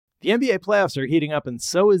The NBA playoffs are heating up, and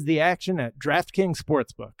so is the action at DraftKings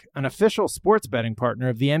Sportsbook, an official sports betting partner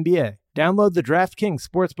of the NBA. Download the DraftKings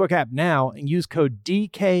Sportsbook app now and use code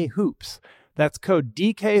DKHOOPS. That's code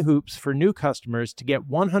DKHOOPS for new customers to get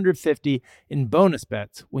 $150 in bonus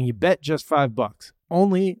bets when you bet just $5.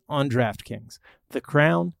 Only on DraftKings. The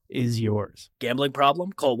crown is yours. Gambling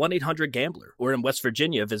problem? Call 1-800-GAMBLER. Or in West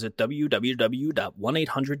Virginia, visit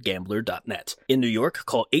www.1800gambler.net. In New York,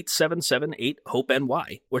 call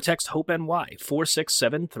 877-8-HOPE-NY or text HOPE-NY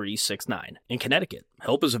 467-369. In Connecticut,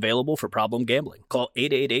 help is available for problem gambling. Call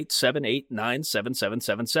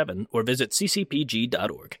 888-789-7777 or visit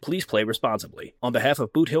ccpg.org. Please play responsibly. On behalf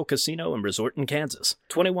of Boot Hill Casino and Resort in Kansas,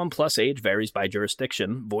 21 plus age varies by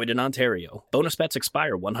jurisdiction, void in Ontario. Bonus bets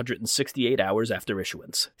expire 168 hours after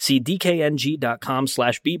issuance. See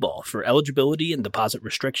dkng.com/bball for eligibility and deposit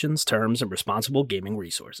restrictions, terms, and responsible gaming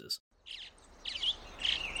resources.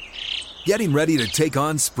 Getting ready to take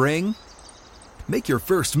on spring? Make your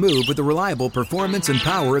first move with the reliable performance and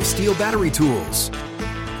power of Steel battery tools.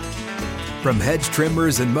 From hedge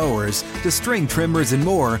trimmers and mowers to string trimmers and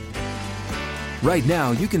more, right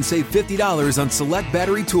now you can save $50 on select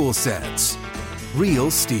battery tool sets. Real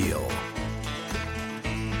Steel.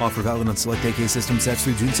 Offer valid on select AK system sets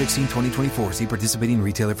through June 16, 2024. See participating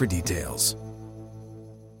retailer for details.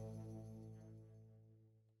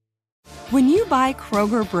 When you buy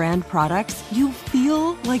Kroger brand products, you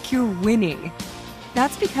feel like you're winning.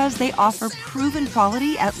 That's because they offer proven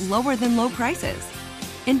quality at lower than low prices.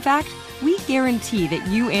 In fact, we guarantee that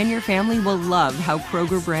you and your family will love how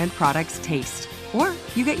Kroger brand products taste, or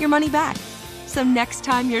you get your money back. So next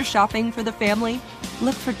time you're shopping for the family,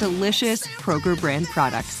 look for delicious Kroger brand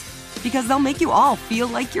products, because they'll make you all feel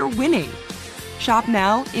like you're winning. Shop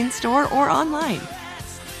now, in-store, or online.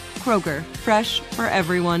 Kroger, fresh for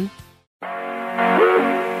everyone.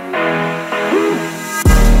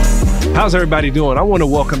 How's everybody doing? I want to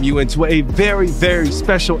welcome you into a very, very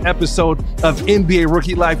special episode of NBA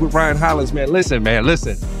Rookie Life with Ryan Hollins. Man, listen.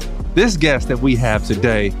 This guest that we have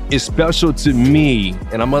today is special to me,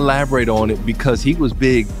 and I'm going to elaborate on it because he was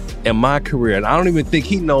big in my career. And I don't even think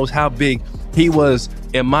he knows how big he was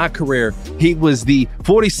in my career. He was the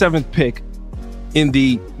 47th pick in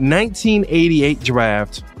the 1988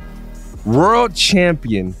 draft, world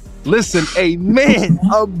champion. Listen, a man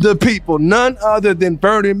of the people, none other than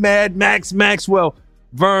Vernon Maxwell.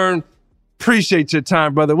 Vern, appreciate your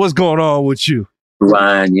time, brother. What's going on with you?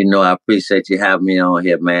 Ryan, I appreciate you having me on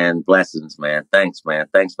here, man. Blessings, man. Thanks, man.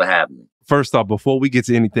 Thanks for having me. First off, before we get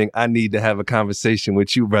to anything, I need to have a conversation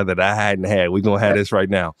with you, brother, that I hadn't had. We're going to have this right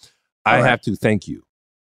now. I have to thank you.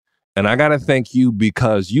 And I got to thank you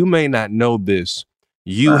because you may not know this.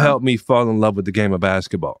 You helped me fall in love with the game of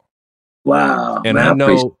basketball. Wow. And man, I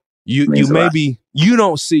know you maybe you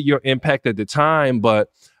don't see your impact at the time, but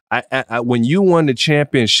I when you won the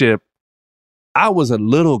championship, I was a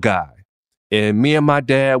little guy. And me and my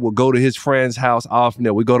dad would go to his friend's house,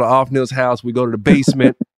 Offnil. We go to Offnil's house. We go to the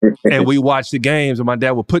basement and we watch the games. And my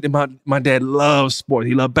dad would put them. My dad loves sports.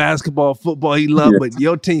 He loved basketball, football. He loved but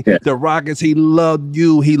your team, the Rockets. He loved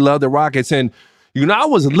you. He loved the Rockets. And I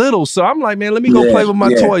was little, so I'm like, man, let me go play with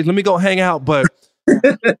my toys. Let me go hang out. But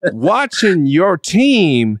watching your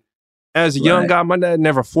team as a young guy, my dad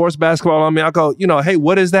never forced basketball on me. I go, hey,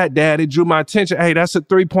 what is that, Dad? It drew my attention. Hey, that's a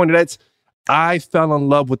 3-pointer. I fell in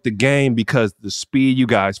love with the game because the speed you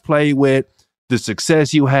guys played with, the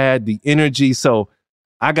success you had, the energy. So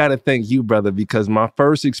I got to thank you, brother, because my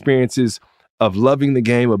first experiences of loving the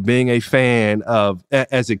game, of being a fan of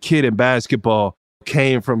as a kid in basketball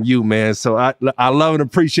came from you, man. So I love and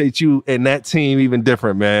appreciate you and that team even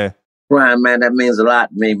different, man. Ryan, man, that means a lot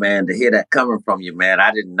to me, man, to hear that coming from you, man.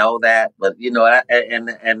 I didn't know that, but and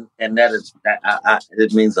that is,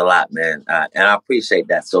 it means a lot, man. And I appreciate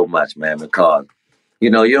that so much, man, because,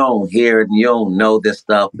 you don't hear it and you don't know this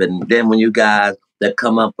stuff. And then when you guys that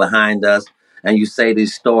come up behind us and you say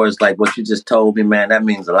these stories like what you just told me, man, that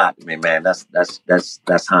means a lot to me, man. That's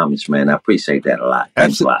homage, man. I appreciate that a lot.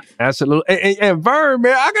 Thanks a lot. Absolutely. And Vern,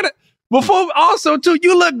 man, before also too,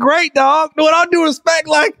 you look great, dog. With all due respect,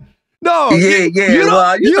 like, no, you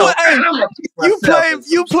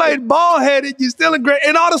played ball headed. You still a great,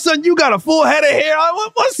 and all of a sudden you got a full head of hair.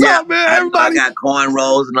 What's up, man? Everybody I got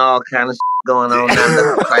cornrows and all kind of going on.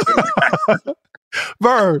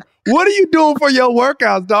 Vern, what are you doing for your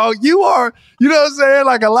workouts, dog? You are, what I'm saying?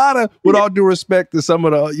 Like a lot of, with all due respect to some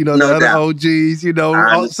of the, the other OGs,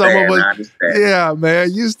 some of us. Yeah,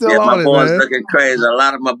 man, you still on it, man. My boys looking crazy. A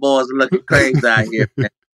lot of my boys are looking crazy out here, man.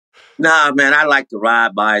 Nah, man, I like to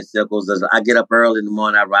ride bicycles. I get up early in the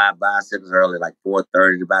morning. I ride bicycles early, like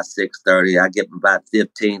 4:30 to about 6:30. I get about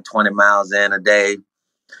 15, 20 miles in a day.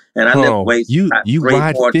 And I lift weights You three,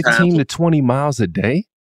 ride 4 15 times. to 20 miles a day?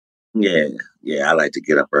 Yeah. I like to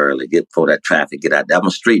get up early, get before that traffic, get out there. I'm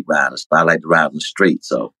a street rider, so I like to ride on the street.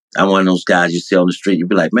 So I'm one of those guys you see on the street. You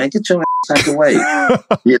be like, man, get your ass out the way.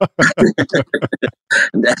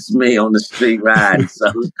 That's me on the street riding.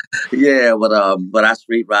 So yeah, but I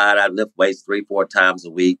street ride. I lift weights 3-4 times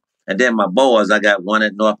a week. And then my boys, I got one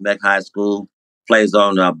at North Meck High School, plays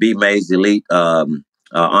on B. Mays Elite Under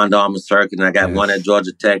Armour circuit, and I got one at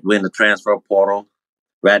Georgia Tech. We're in the transfer portal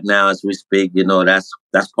right now as we speak. You know, that's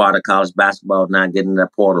part of college basketball now, getting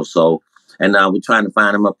that portal. So, and we're trying to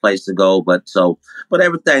find him a place to go. But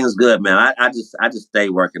everything's good, man. I just stay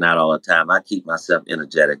working out all the time. I keep myself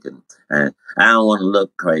energetic, and I don't want to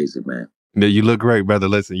look crazy, man. Yeah, you look great, brother.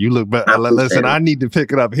 Listen, you look better. Listen, I need to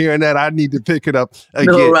pick it up. Hearing that, I need to pick it up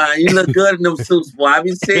again. No, Ryan, you look good in them suits, boy. I've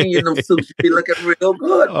been seeing you in them suits. You be looking real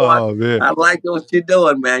good, boy. Oh, man. I like what you're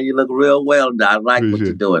doing, man. You look real well done. I like what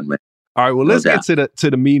you're doing, man. All right, well, let's get to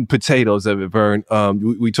the meat and potatoes of it, Vern.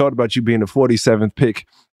 We talked about you being the 47th pick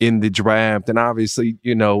in the draft, and obviously,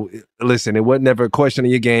 you know, listen, it wasn't never a question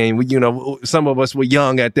of your game. You know, some of us were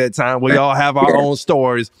young at that time. We all have our own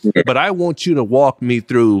stories, but I want you to walk me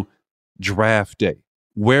through draft day.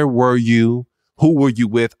 Where were you? Who were you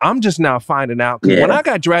with? I'm just now finding out. When I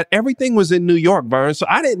got drafted, everything was in New York, Vern. So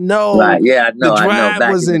I didn't know. Right. Yeah, I know. The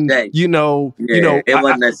draft was in day. You know, it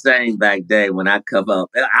wasn't the same back then when I come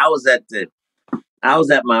up. I was at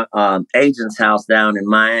my agent's house down in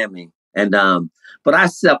Miami, and but I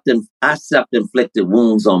self-inflicted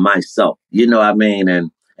wounds on myself. You know what I mean?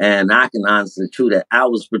 And I can honestly true that I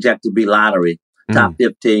was projected to be lottery top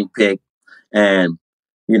 15 pick, and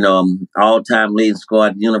you know, all-time leading scorer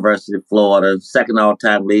at the University of Florida, second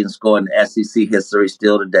all-time leading scorer in the SEC history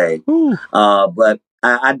still today. But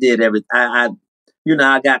I did everything. I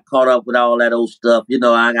got caught up with all that old stuff. You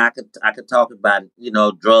know, I could talk about it. You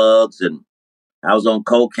know, drugs, and I was on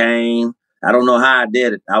cocaine. I don't know how I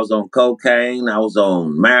did it. I was on cocaine. I was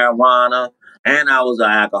on marijuana, and I was an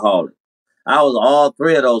alcoholic. I was all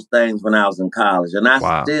three of those things when I was in college, and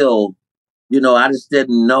I still, you know, I just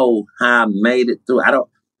didn't know how I made it through.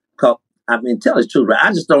 Tell the truth, right?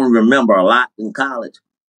 I just don't remember a lot in college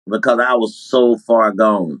because I was so far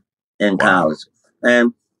gone in college,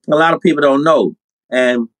 and a lot of people don't know.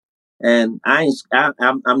 And I'm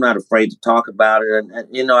not afraid to talk about it. And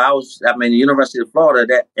you know, the University of Florida.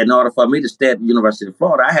 That in order for me to stay at the University of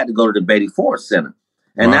Florida, I had to go to the Beatty Ford Center,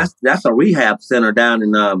 and that's a rehab center down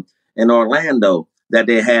in Orlando that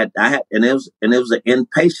they had. And it was an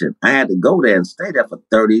inpatient. I had to go there and stay there for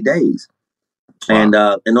 30 days. And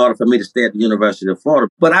in order for me to stay at the University of Florida.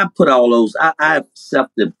 But I put all those, I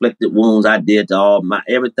self-inflicted wounds I did to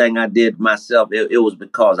everything I did myself. It was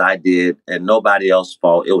because I did, and nobody else's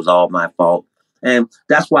fault. It was all my fault. And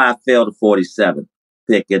that's why I failed the 47th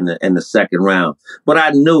pick in the second round. But I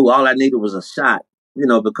knew all I needed was a shot, you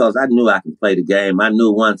know, because I knew I could play the game. I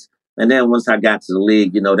knew once. And then once I got to the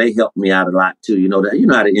league, you know, they helped me out a lot too. You know how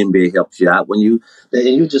the NBA helps you out when you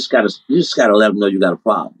just gotta let them know you got a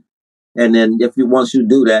problem. And then once you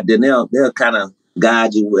do that, then they'll kind of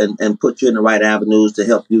guide you and put you in the right avenues to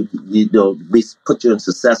help you, put you in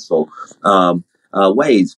successful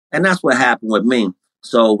ways. And that's what happened with me.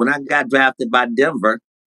 So when I got drafted by Denver,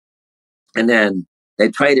 and then they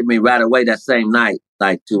traded me right away that same night,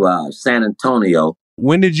 like to San Antonio.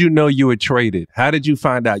 When did you know you were traded? How did you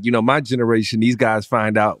find out? You know, my generation, these guys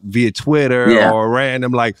find out via Twitter or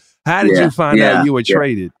random. Like, how did you find out you were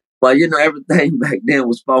traded? Well, you know, everything back then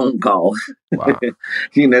was phone calls. Wow.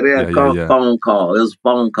 You know, they had phone calls. It was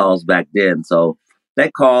phone calls back then. So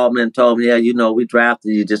they called me and told me, you know, we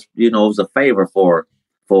drafted you just, you know, it was a favor for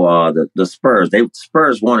the Spurs.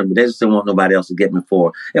 Spurs wanted me. They just didn't want nobody else to get me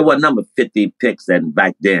for. It was number 50 picks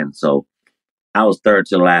back then. So I was third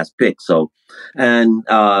to the last pick. So, and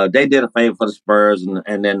they did a favor for the Spurs.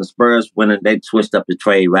 And then the Spurs went and they switched up the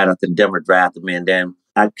trade right after Denver drafted me. And then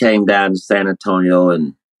I came down to San Antonio,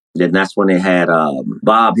 and then that's when they had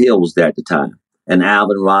Bob Hill was there at the time, and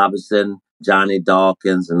Alvin Robinson, Johnny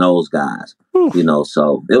Dawkins, and those guys. You know,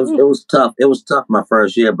 so it was tough. It was tough my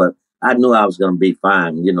first year, but I knew I was going to be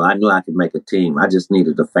fine. You know, I knew I could make a team. I just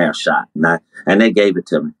needed a fair shot, and they gave it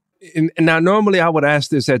to me. And now, normally I would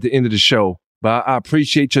ask this at the end of the show, but I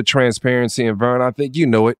appreciate your transparency. And Vern, I think you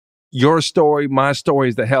know it. Your story, my story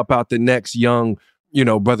is to help out the next young, you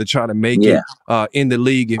know, brother trying to make it in the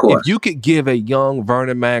league. If you could give a young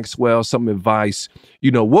Vernon Maxwell some advice,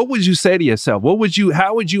 you know, what would you say to yourself?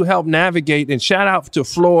 How would you help navigate? And shout out to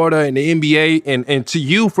Florida and the NBA and to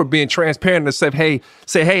you for being transparent and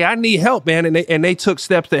say, hey, I need help, man. And they took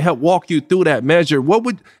steps to help walk you through that measure.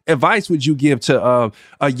 What advice would you give to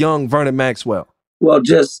a young Vernon Maxwell? Well,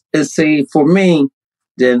 just see for me,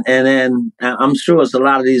 then I'm sure it's a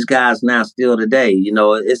lot of these guys now still today.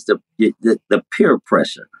 It's the peer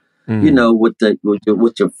pressure.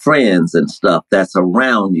 With your friends and stuff that's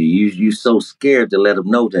around you. You so scared to let them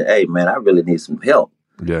know that, hey man, I really need some help.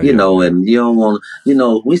 Yeah. And you don't want,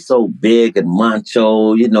 we so big and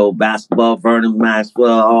macho, basketball, Vernon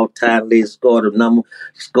Maxwell, all time lead scored in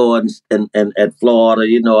at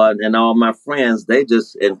Florida, and all my friends, they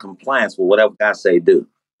just in compliance with whatever I say do.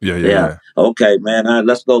 Yeah. Okay, man,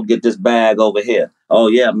 let's go get this bag over here. Oh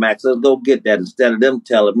yeah, Max, let's go get that instead of them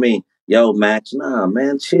telling me, yo, Max, nah,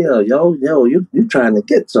 man, chill, yo, you trying to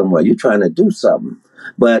get somewhere, you trying to do something.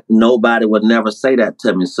 But nobody would never say that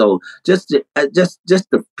to me. So just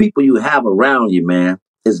the people you have around you, man,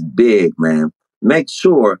 is big, man. Make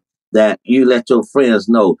sure that you let your friends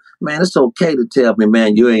know, man, it's okay to tell me,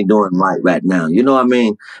 man, you ain't doing right now. You know what I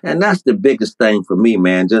mean? And that's the biggest thing for me,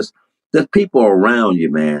 man. Just the people around you,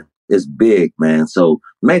 man, is big, man. So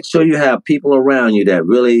make sure you have people around you that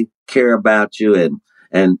really care about you and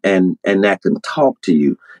that can talk to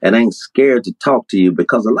you and ain't scared to talk to you,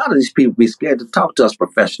 because a lot of these people be scared to talk to us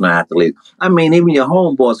professional athletes. I mean, even your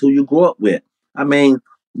homeboys who you grew up with. I mean,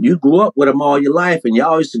 you grew up with them all your life and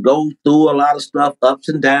y'all used to go through a lot of stuff, ups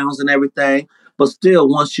and downs and everything. But still,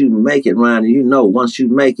 once you make it, Ryan, once you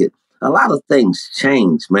make it, a lot of things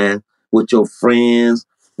change, man, with your friends,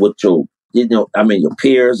 with your, your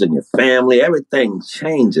peers and your family. Everything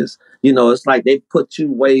changes. It's like they put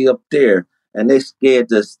you way up there and they scared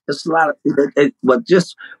to. It's a lot of, but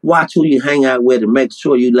just watch who you hang out with and make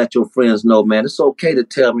sure you let your friends know, man, it's okay to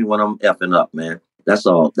tell me when I'm effing up, man. That's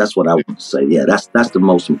all. That's what I would say. Yeah, that's the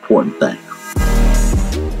most important thing.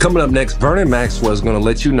 Coming up next, Vernon Maxwell is going to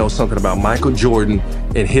let you know something about Michael Jordan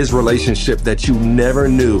and his relationship that you never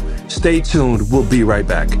knew. Stay tuned. We'll be right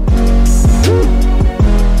back.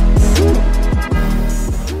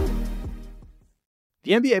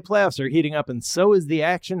 The NBA playoffs are heating up, and so is the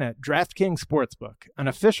action at DraftKings Sportsbook, an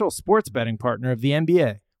official sports betting partner of the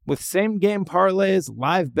NBA. With same-game parlays,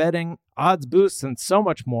 live betting, odds boosts, and so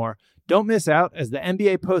much more, don't miss out as the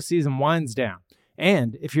NBA postseason winds down.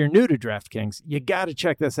 And if you're new to DraftKings, you got to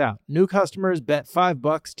check this out. New customers bet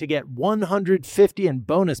 $5 to get $150 in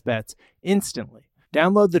bonus bets instantly.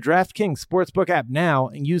 Download the DraftKings Sportsbook app now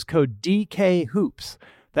and use code DKHOOPS.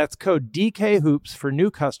 That's code DKHOOPS for new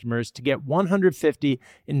customers to get $150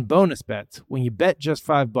 in bonus bets when you bet just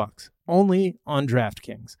 $5. Only on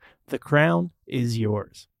DraftKings. The crown is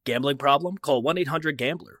yours. Gambling problem? Call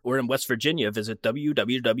 1-800-GAMBLER. Or in West Virginia, visit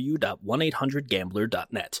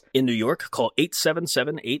www.1800gambler.net. In New York, call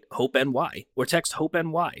 877-8-HOPE-NY or text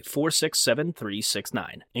HOPE-NY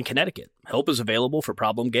 467-369. In Connecticut, help is available for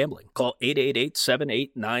problem gambling. Call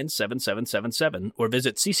 888-789-7777 or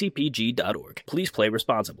visit ccpg.org. Please play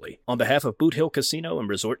responsibly. On behalf of Boot Hill Casino and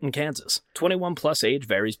Resort in Kansas, 21 plus age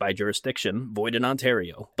varies by jurisdiction, void in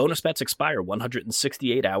Ontario. Bonus bets expire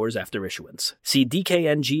 168 hours after issuance. See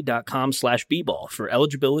dkng.com/bball for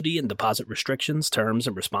eligibility and deposit restrictions, terms,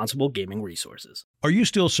 and responsible gaming resources. Are you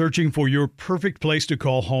still searching for your perfect place to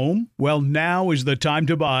call home? Well, now is the time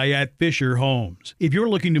to buy at Fisher Homes. If you're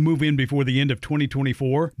looking to move in before the end of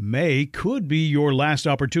 2024, May could be your last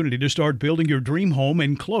opportunity to start building your dream home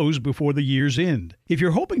and close before the year's end. If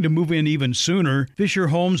you're hoping to move in even sooner, Fisher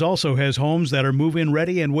Homes also has homes that are move-in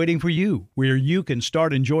ready and waiting for you, where you can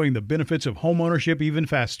start enjoying the benefits of homeownership even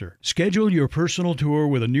faster. Schedule your personal tour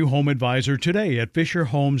with a new home advisor today at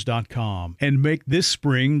FisherHomes.com and make this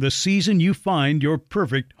spring the season you find your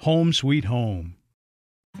perfect home sweet home.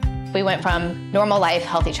 We went from normal life,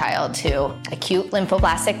 healthy child to acute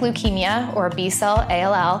lymphoblastic leukemia, or B-cell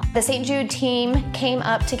ALL. The St. Jude team came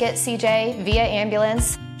up to get CJ via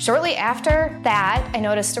ambulance. Shortly after that, I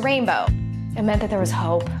noticed a rainbow. It meant that there was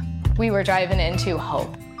hope. We were driving into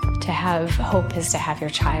hope. To have hope is to have your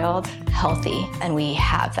child healthy, and we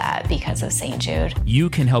have that because of St. Jude. You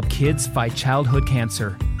can help kids fight childhood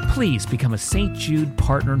cancer. Please become a St. Jude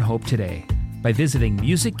Partner in Hope today by visiting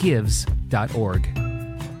musicgives.org.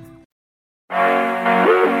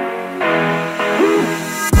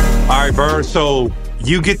 All right, Vern, so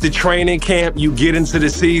you get to training camp, you get into the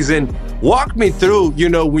season. Walk me through,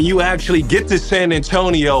 when you actually get to San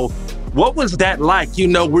Antonio, what was that like?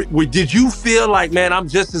 Did you feel like, man, I'm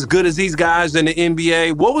just as good as these guys in the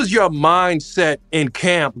NBA? What was your mindset in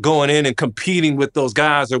camp going in and competing with those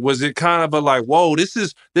guys? Or was it kind of like, whoa,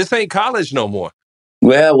 this ain't college no more?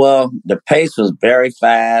 Well, the pace was very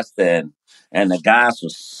fast and the guys were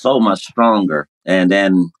so much stronger. And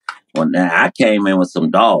then when I came in with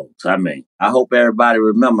some dogs, I hope everybody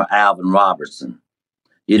remember Alvin Robertson.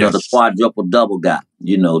 The quadruple double guy.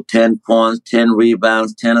 10 points, 10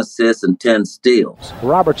 rebounds, 10 assists, and 10 steals.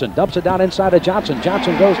 Robertson dumps it down inside to Johnson.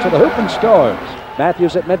 Johnson goes to the hoop and scores.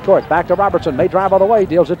 Matthews at midcourt. Back to Robertson. May drive all the way.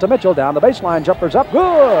 Deals it to Mitchell. Down the baseline. Jumper's up.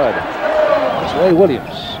 Good. That's Ray Williams.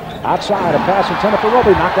 Outside, a pass intended for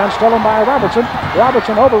Roby. Knocked down stolen by Robertson.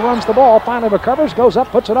 Robertson overruns the ball. Finally recovers. Goes up.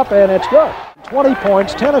 Puts it up. And it's good. 20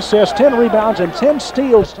 points, 10 assists, 10 rebounds, and 10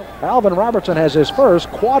 steals. Alvin Robertson has his first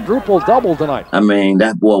quadruple double tonight.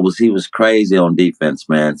 That boy he was crazy on defense,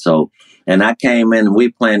 man. And I came in and we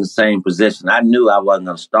playing the same position. I knew I wasn't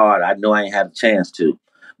going to start. I knew I ain't had a chance to.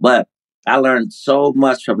 But I learned so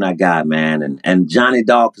much from that guy, man. And Johnny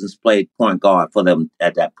Dawkins played point guard for them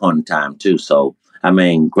at that point in time, too. So,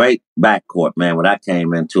 great backcourt, man, when I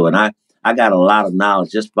came into it. And I got a lot of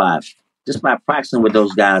knowledge just by practicing with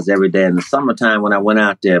those guys every day. In the summertime when I went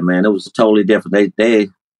out there, man, it was totally different.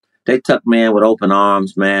 They took me in with open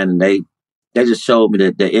arms, man, and they just showed me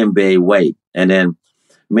the NBA way. And then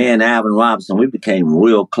me and Alvin Robinson, we became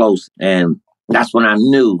real close. And that's when I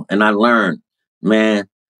knew and I learned, man,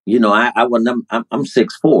 I'm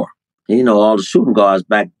 6'4". All the shooting guards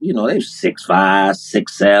back, they were 6'5",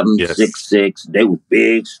 6'7", yes. 6'6". They were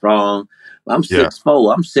big, strong. I'm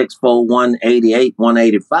 6'4". I'm 6'4", 188,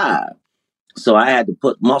 185. So I had to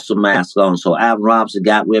put muscle mass on. So Alvin Robinson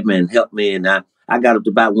got with me and helped me. And I got up to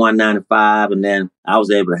about 195, and then I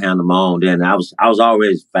was able to handle my own. Then I was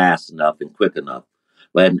always fast enough and quick enough.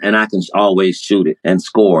 And I can always shoot it and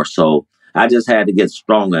score. So I just had to get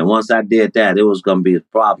stronger. And once I did that, it was going to be a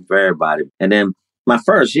problem for everybody. And then my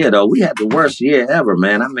first year, though, we had the worst year ever,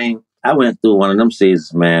 man. I went through one of them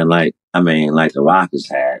seasons, man, like the Rockets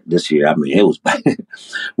had this year. It was bad.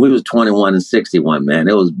 We was 21-61, man.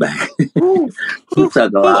 It was bad. We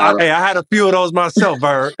took a lot I had a few of those myself,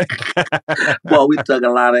 Vern. Well, we took a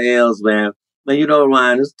lot of L's, man. But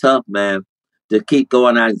Ryan, it's tough, man, to keep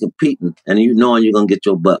going out and competing and knowing you're going to get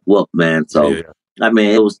your butt whooped, man. So,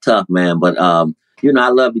 it was tough, man. But, I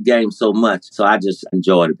love the game so much. So I just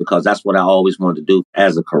enjoyed it because that's what I always wanted to do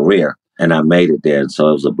as a career. And I made it there. And so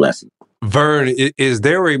it was a blessing. Vern, is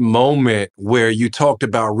there a moment where you talked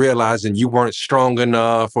about realizing you weren't strong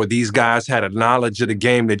enough or these guys had a knowledge of the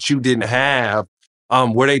game that you didn't have,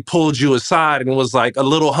 where they pulled you aside and it was like a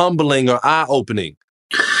little humbling or eye-opening?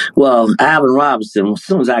 Well, Alvin Robinson, as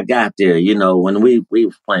soon as I got there, when we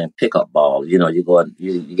were playing pickup ball, you go and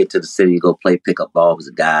you get to the city, you go play pickup ball with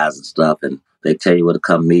the guys and stuff, and they tell you where to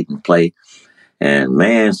come meet and play. And,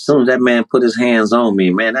 man, as soon as that man put his hands on me,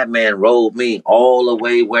 man, that man rolled me all the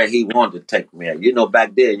way where he wanted to take me at.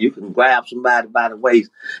 Back then, you can grab somebody by the waist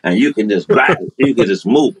and you can just grab it. You can just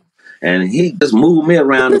move. And he just moved me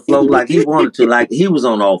around the floor like he wanted to, like he was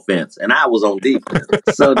on offense and I was on defense.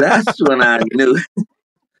 So that's when I knew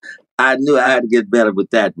I had to get better with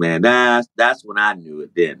that, man. That's when I knew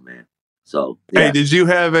it then, man. So, yeah. Hey, did you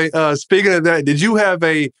have speaking of that, did you have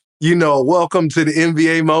welcome to the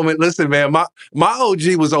NBA moment? Listen, man, my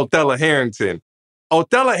OG was Othello Harrington.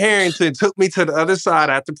 Othello Harrington took me to the other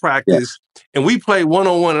side after practice, and we played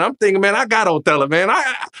one-on-one. And I'm thinking, man, I got Othello, man.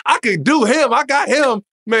 I could do him. I got him.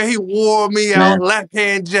 Man, he wore me out,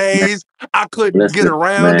 left-hand J's. I couldn't get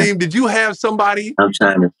around him. Did you have somebody? I'm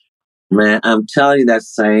telling you, that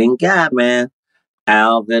same guy, man.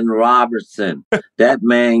 Alvin Robertson. That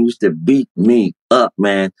man used to beat me up,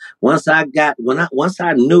 man. Once I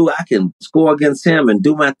knew I can score against him and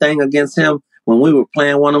do my thing against him when we were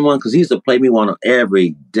playing one-on-one, because he used to play me one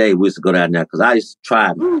every day. We used to go down there because I used to try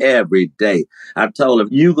him every day. I told him,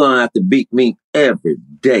 you're going to have to beat me every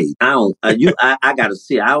day. I got to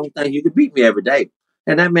see. I don't think you can beat me every day.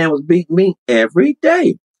 And that man was beating me every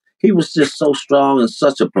day. He was just so strong and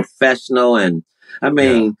such a professional. And oh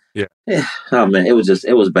man, it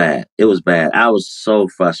was bad. It was bad. I was so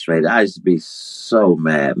frustrated. I used to be so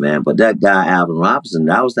mad, man. But that guy, Alvin Robinson,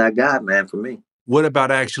 that was that guy, man, for me. What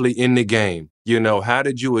about actually in the game? How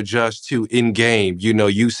did you adjust to in game?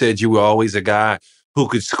 You said you were always a guy who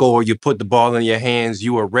could score. You put the ball in your hands.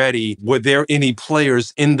 You were ready. Were there any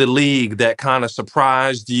players in the league that kind of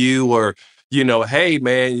surprised you or, hey,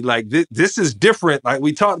 man, like this is different. Like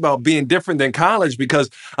we talked about being different than college because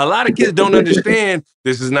a lot of kids don't understand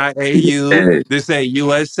this is not AU. This ain't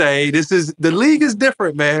USA. The league is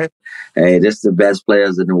different, man. Hey, this is the best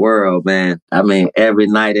players in the world, man. Every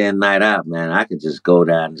night in, night out, man. I could just go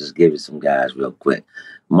down and just give you some guys real quick.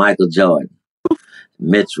 Michael Jordan,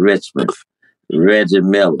 Mitch Richmond, Reggie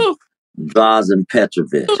Miller, Drazen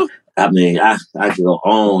Petrovic. I could go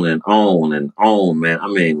on and on and on, man.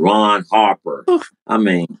 Ron Harper.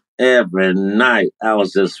 Every night that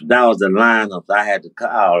was the lineup I had to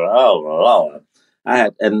call. Oh Lord,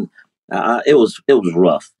 it was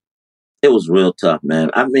rough. It was real tough,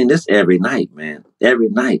 man. I mean, this every night, man. Every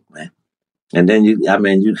night, man. And then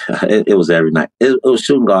it was every night. It was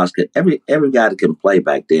shooting guards. Every guy that can play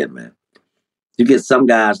back then, man. You get some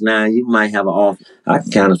guys now, you might have an off. I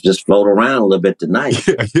can kind of just float around a little bit tonight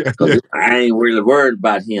because I ain't really worried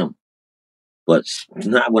about him. But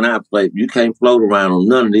not when I play. You can't float around on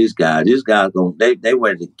none of these guys. These guys they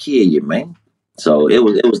ready to kill you, man. So it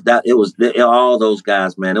was all those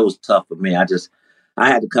guys, man. It was tough for me. I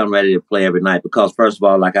had to come ready to play every night because first of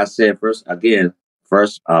all, like I said, first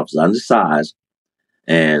I was undersized,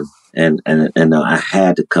 and I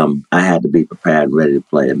had to be prepared and ready to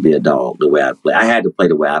play and be a dog the way I play. I had to play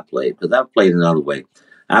the way I played because if I played another way,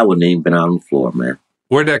 I wouldn't even been out on the floor, man.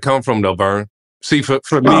 Where'd that come from, though, Vern? See,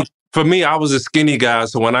 for me, I was a skinny guy,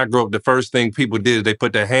 so when I grew up, the first thing people did is they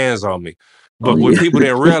put their hands on me. But what people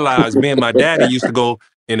didn't realize, me and my daddy used to go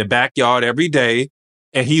in the backyard every day,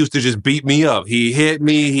 and he used to just beat me up. He hit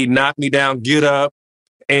me, he knocked me down, get up.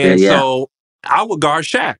 And so I would guard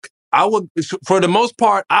Shaq. For the most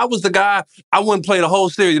part, I was the guy, I wouldn't play the whole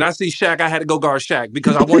series. And I see Shaq, I had to go guard Shaq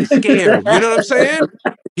because I wasn't scared. You know what I'm saying?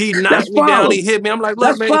 He knocked me down, he hit me. I'm like,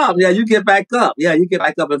 look, man. Yeah, you get back up. Yeah, you get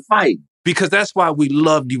back up and fight. Because that's why we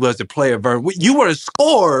loved you as a player, Vern. You were a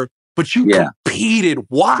scorer, but you competed.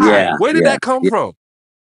 Why? Yeah, where did that come from?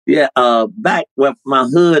 Yeah, back with my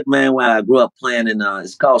hood, man, where I grew up playing in,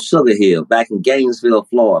 it's called Sugar Hill, back in Gainesville,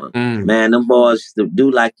 Florida. Man, them boys used to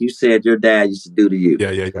do like you said your dad used to do to you.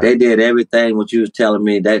 Yeah. They did everything what you was telling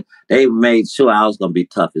me. They made sure I was going to be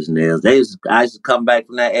tough as nails. I used to come back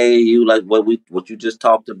from that AAU, like what you just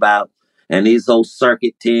talked about, and these old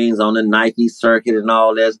circuit teams on the Nike circuit and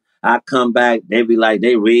all this. I come back, they be like,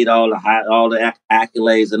 they read all the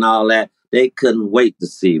accolades and all that. They couldn't wait to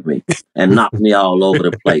see me and knock me all over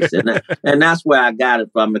the place. And that's where I got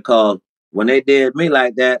it from, because when they did me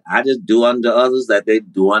like that, I just do unto others that they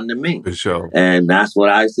do unto me. For sure. And that's what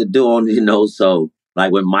I used to do so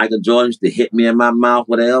like when Michael Jordan used to hit me in my mouth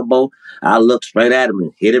with an elbow, I look straight at him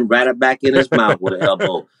and hit him right back in his mouth with an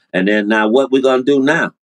elbow. And then now what we going to do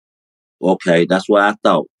now? Okay, that's what I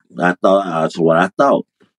thought. That's what I thought.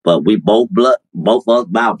 But we both of us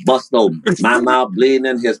mouth bust open. My mouth bleeding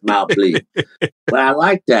and his mouth bleeding. But I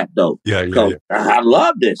like that, though. Yeah. I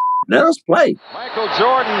love this. Let us play. Michael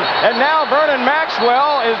Jordan. And now Vernon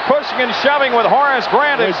Maxwell is pushing and shoving with Horace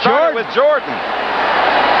Grant and started with Jordan.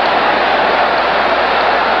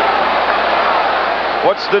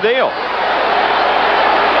 What's the deal?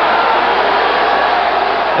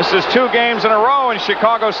 This is 2 games in a row in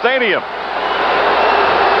Chicago Stadium.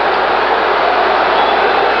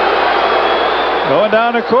 Going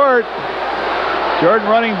down the court. Jordan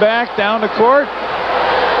running back down the court.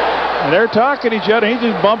 And they're talking to each other. He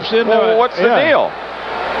just bumps into it. What's the deal?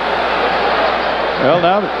 Well,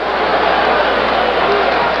 now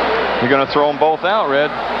you're going to throw them both out, Red.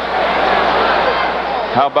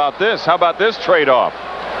 How about this? How about this trade-off?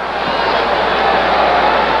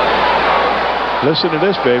 Listen to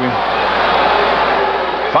this, baby.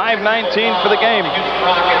 5:19 for the game.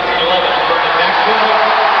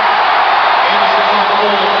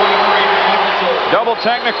 Double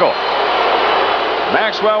technical.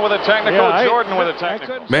 Maxwell with a technical, Jordan with a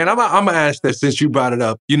technical. Man, I'm going to ask that since you brought it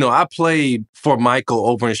up. You know, I played for Michael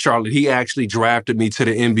over in Charlotte. He actually drafted me to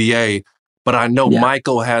the NBA. But I know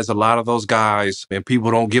Michael has a lot of those guys, and people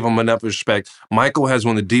don't give him enough respect. Michael has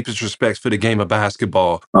one of the deepest respects for the game of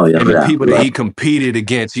basketball. And the people that he competed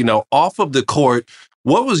against, you know, off of the court.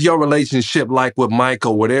 What was your relationship like with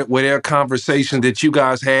Michael? Were there conversations that you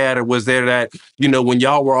guys had, or was there that, you know, when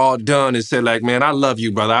y'all were all done and said, like, man, I love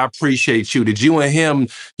you, brother, I appreciate you. Did you and him,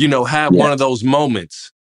 you know, have one of those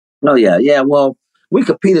moments? Oh, yeah. Well, we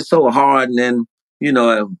competed so hard, and then, you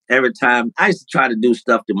know, every time I used to try to do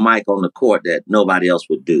stuff to Mike on the court that nobody else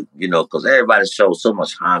would do, you know, because everybody shows so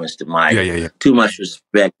much homage to Mike. Yeah. Too much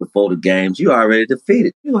respect before the games. You already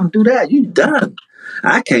defeated. You want to do that? You done.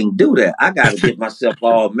 I can't do that. I got to get myself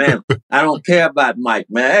all, man. I don't care about Mike,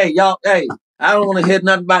 man. Hey, y'all, I don't want to hear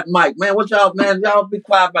nothing about Mike, man. What y'all, man? Y'all be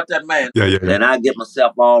quiet about that, man. Yeah. Then I get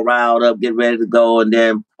myself all riled up, get ready to go. And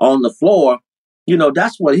then on the floor, you know,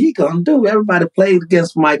 that's what he gonna do. Everybody played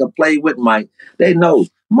against Mike or played with Mike. They know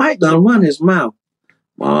Mike gonna run his mouth.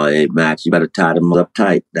 Oh, hey, Max, you better tie them up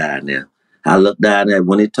tight down there. I looked down there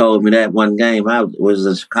when he told me that one game. I was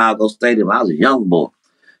in Chicago Stadium. I was a young boy.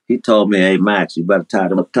 He told me, hey, Max, you better tie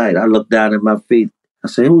them up tight. I looked down at my feet. I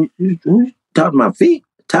said, who tied my feet?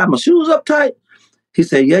 Tie my shoes up tight? He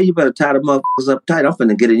said, yeah, you better tie the motherfuckers up tight. I'm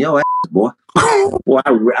finna get in your ass, boy. Boy,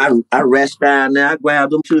 I reached down there. I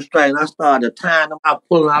grabbed them shoestrings. I started tying them out,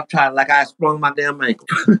 pulling out, trying like I sprung my damn ankle.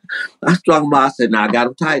 I strung them out. I said, now I got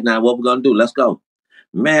them tight. Now what we gonna do? Let's go.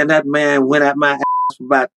 Man, that man went at my ass for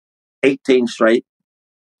about 18 straight.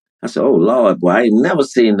 I said, oh, Lord, boy, I ain't never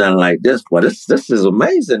seen nothing like this, boy. This is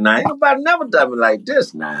amazing now. Ain't nobody never done me like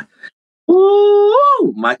this now.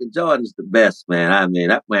 Ooh, Michael Jordan's the best, man. I mean,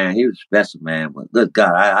 that man, he was special, man. But good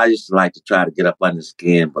God, I used to like to try to get up under his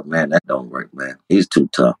skin, but man, that don't work, man. He's too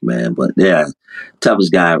tough, man. But yeah,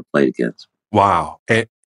 toughest guy I ever played against. Wow.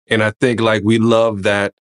 And I think like we love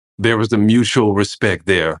that there was a mutual respect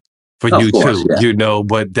there for you course, too, yeah.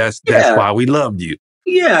 but that's why we loved you.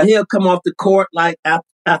 Yeah, he'll come off the court like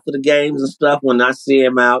after the games and stuff. When I see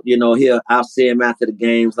him out, I'll see him after the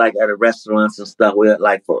games, like at the restaurants and stuff. Where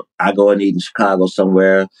I go and eat in Chicago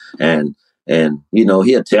somewhere, and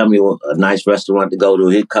he'll tell me a nice restaurant to go to.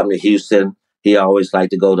 He'd come to Houston. He always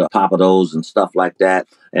liked to go to Papados and stuff like that.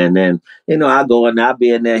 And then I go and I'll be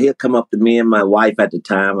in there. He'll come up to me and my wife at the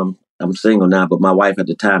time. I'm single now, but my wife at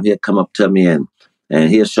the time, he'll come up to me and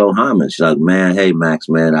he'll show homage. Like, man, hey, Max,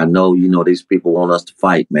 man, I know, these people want us to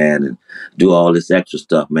fight, man, and do all this extra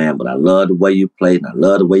stuff, man, but I love the way you play, and I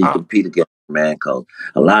love the way you compete against me, man, because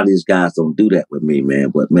a lot of these guys don't do that with me, man.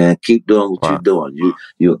 But, man, keep doing what you're doing.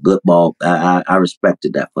 You're a good ball. I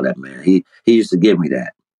respected that for that, man. He used to give me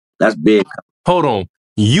that. That's big. Hold on.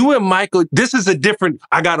 You and Michael, this is a different,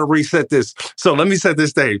 I got to reset this. So let me set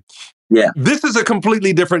this stage. Yeah. This is a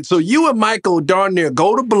completely different, so you and Michael darn near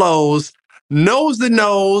go to blows, nose to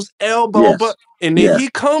nose, elbow, and then he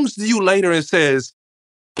comes to you later and says,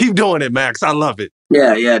 keep doing it, Max. I love it.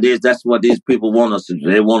 Yeah, that's what these people want us to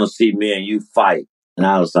do. They want to see me and you fight. And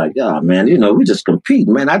I was like, yeah, man, we just compete,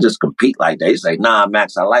 man. I just compete like that. He's like, nah,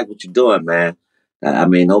 Max, I like what you're doing, man. I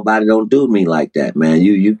mean, nobody don't do me like that, man.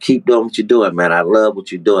 You keep doing what you're doing, man. I love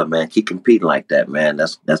what you're doing, man. Keep competing like that, man.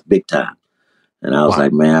 That's big time. And I was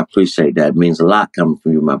like, man, I appreciate that. It means a lot coming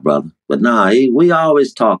from you, my brother. But we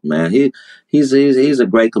always talk, man. He's a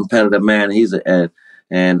great competitive man.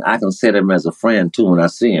 And I consider him as a friend too when I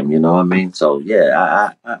see him. You know what I mean? So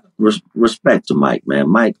yeah, I respect to Mike, man.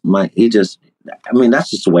 Mike, he just, I mean, that's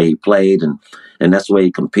just the way he played, and that's the way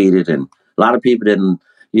he competed. And a lot of people didn't.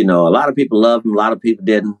 A lot of people loved him. A lot of people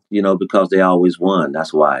didn't, because they always won.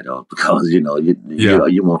 That's why, though, because, you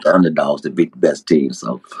want the underdogs to beat the best team.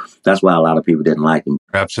 So that's why a lot of people didn't like him.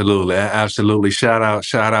 Absolutely. Absolutely. Shout out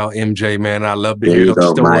MJ, man. I love to hear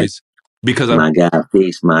those stories. Mike. Because my God,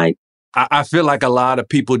 peace, Mike. I feel like a lot of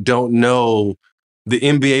people don't know the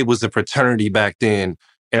NBA was a fraternity back then.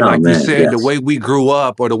 And you said, the way we grew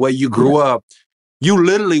up or the way you grew up, you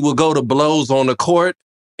literally would go to blows on the court.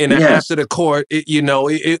 And after the court,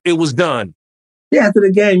 it was done. Yeah, after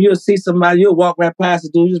the game, you'll see somebody, you'll walk right past the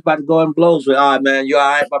dude, you're just about to go in blows with, all right, man, you all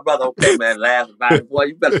right, my brother? Okay, man, laugh about it. Boy,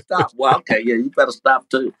 you better stop. Well, okay, yeah, you better stop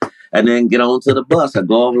too. And then get on to the bus or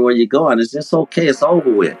go over where you're going. It's just okay. It's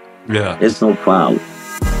over with. Yeah. It's no problem.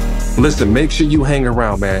 Listen, make sure you hang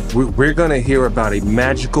around, man. We're going to hear about a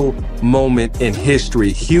magical moment in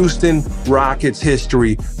history. Houston Rockets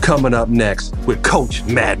history coming up next with Coach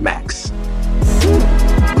Mad Max.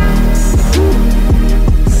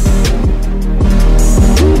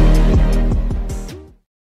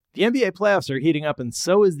 The NBA playoffs are heating up, and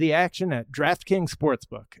so is the action at DraftKings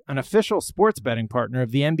Sportsbook, an official sports betting partner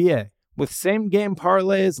of the NBA. With same-game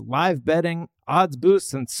parlays, live betting, odds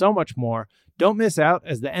boosts, and so much more, don't miss out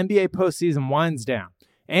as the NBA postseason winds down.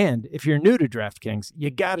 And if you're new to DraftKings,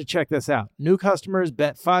 you got to check this out. New customers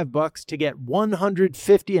bet $5 to get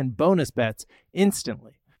 $150 in bonus bets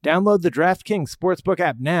instantly. Download the DraftKings Sportsbook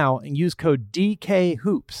app now and use code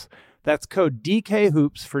DKHOOPS. That's code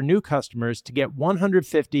DKHOOPS for new customers to get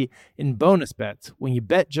 $150 in bonus bets when you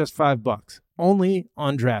bet just $5. Only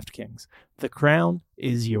on DraftKings. The crown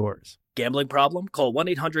is yours. Gambling problem? Call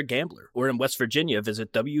 1-800-GAMBLER. Or in West Virginia,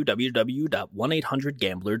 visit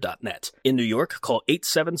www.1800gambler.net. In New York, call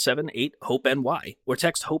 877-8-HOPE-NY or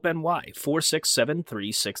text HOPE-NY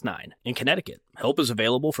 467-369. In Connecticut, help is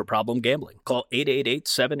available for problem gambling. Call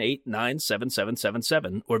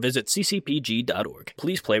 888-789-7777 or visit ccpg.org.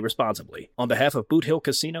 Please play responsibly. On behalf of Boot Hill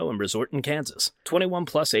Casino and Resort in Kansas, 21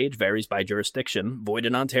 plus age varies by jurisdiction, void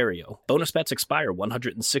in Ontario. Bonus bets expire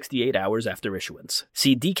 168 hours after issuance.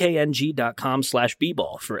 See dkng.com/bball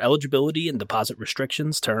for eligibility and deposit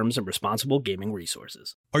restrictions, terms, and responsible gaming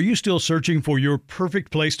resources. Are you still searching for your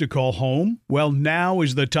perfect place to call home? Well, now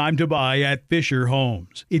is the time to buy at Fisher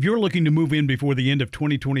Homes. If you're looking to move in before the end of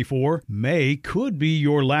 2024, May could be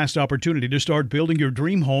your last opportunity to start building your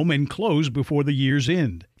dream home and close before the year's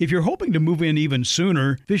end. If you're hoping to move in even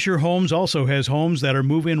sooner, Fisher Homes also has homes that are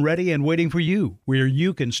move-in ready and waiting for you, where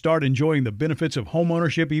you can start enjoying the benefits of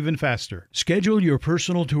homeownership even faster. Schedule your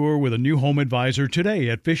personal tour with with a new home advisor today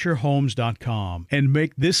at FisherHomes.com and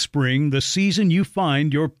make this spring the season you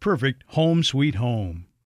find your perfect home sweet home.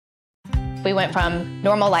 We went from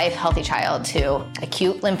normal life, healthy child to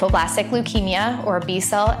acute lymphoblastic leukemia or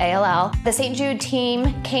B-cell ALL. The St. Jude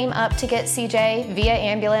team came up to get CJ via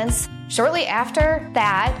ambulance. Shortly after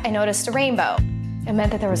that, I noticed a rainbow. It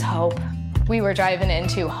meant that there was hope. We were driving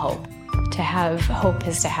into hope. To have hope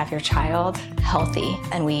is to have your child healthy,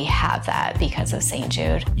 and we have that because of St.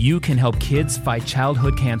 Jude. You can help kids fight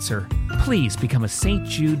childhood cancer. Please become a St.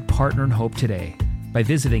 Jude Partner in Hope today by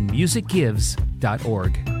visiting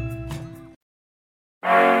musicgives.org.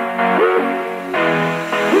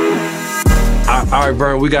 All right,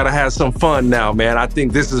 Vern, we got to have some fun now, man. I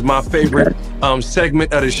think this is my favorite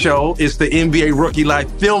segment of the show. It's the NBA Rookie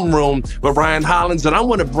Life Film Room with Ryan Hollins, and I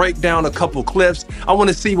want to break down a couple clips. I want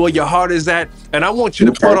to see where your heart is at, and I want you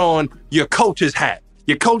to put on your coach's hat.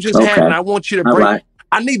 Your coach's hat, and I want you to break. Right.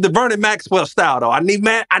 I need the Vernon Maxwell style, though. I need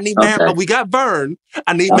Matt, but we got Vern.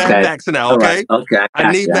 I need Matt Max now, okay? Right. Okay.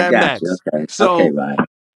 I need Matt Max. Okay. So, Ryan.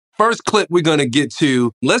 First clip we're going to get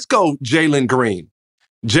to, let's go Jalen Green.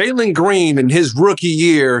 Jalen Green in his rookie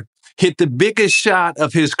year hit the biggest shot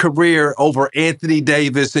of his career over Anthony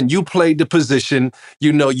Davis, and you played the position.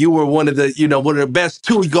 You know, you were one of the best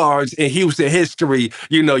 2 guards in Houston history.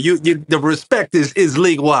 You know, the respect is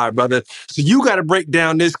league-wide, brother. So you got to break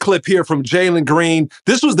down this clip here from Jalen Green.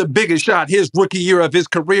 This was the biggest shot his rookie year of his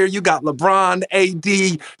career. You got LeBron,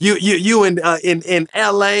 AD, you in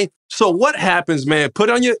LA. So what happens, man? Put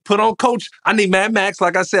on Coach. I need Mad Max.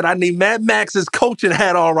 Like I said, I need Mad Max's coaching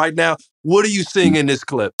hat on right now. What are you seeing in this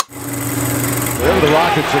clip? Whatever the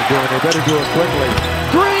Rockets are doing, they better do it quickly.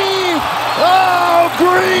 Green! Oh,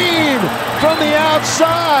 Green! From the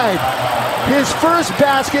outside. His first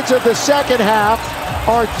baskets of the second half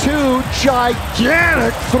are 2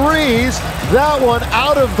 gigantic threes. That one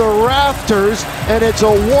out of the rafters, and it's a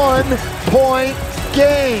 1-point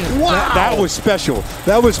game. Wow. That was special.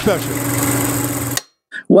 That was special.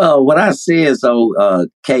 Well, what I see is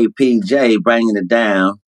KPJ bringing it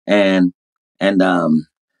down, and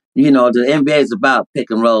you know, the NBA is about pick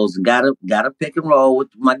and rolls, and gotta pick and roll with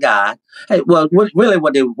my guy. Hey, well,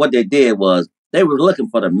 what they did was they were looking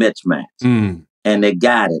for the mismatch, and they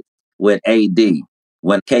got it with AD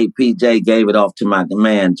when KPJ gave it off to my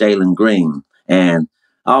man Jalen Green, and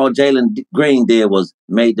all Jalen Green did was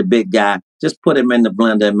made the big guy just put him in the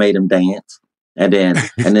blender and made him dance. And then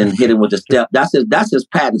hit him with the step. That's his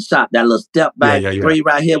patent shot. That little step back three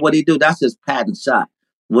right here. What he do? That's his patent shot.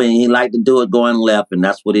 When he liked to do it going left, and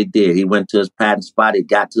that's what he did. He went to his patent spot. He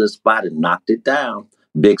got to the spot and knocked it down.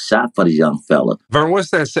 Big shot for the young fella. Vern, what's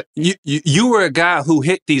that? You were a guy who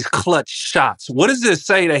hit these clutch shots. What does this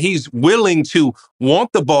say that he's willing to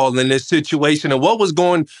want the ball in this situation? And what was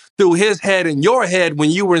going through his head and your head when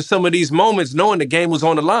you were in some of these moments knowing the game was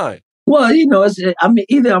on the line? Well, you know, either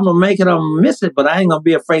I'm going to make it or I'm going to miss it, but I ain't going to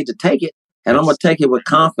be afraid to take it. And I'm going to take it with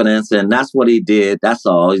confidence. And that's what he did. That's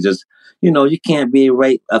all. He just, you know, you can't be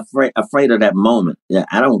afraid of that moment. Yeah,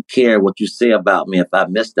 I don't care what you say about me if I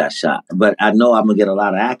miss that shot. But I know I'm going to get a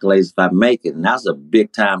lot of accolades if I make it. And that's a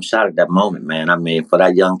big-time shot at that moment, man. I mean, for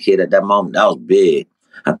that young kid at that moment, that was big.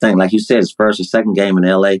 I think, like you said, his first or second game in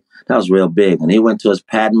L.A., that was real big. And he went to his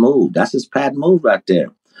patent move. That's his patent move right there.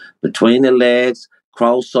 Between the legs,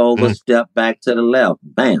 crossover, step back to the left.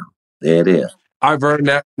 Bam. There it is. All right, Vern,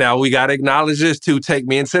 now we got to acknowledge this too. Take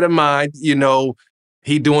me into the mind. You know,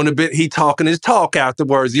 he talking his talk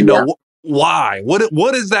afterwards. You know, why?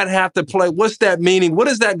 What does that have to play? What's that meaning? What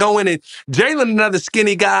does that go in? And Jalen, another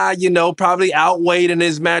skinny guy, you know, probably outweighed in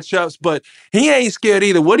his matchups, but he ain't scared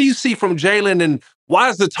either. What do you see from Jalen, and why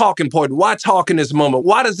is the talk important? Why talk in this moment?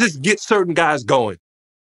 Why does this get certain guys going?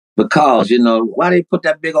 Because, you know, why they put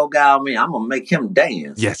that big old guy on me? I'm going to make him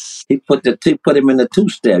dance. Yes. He put him in the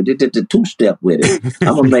two-step. They did the two-step with it.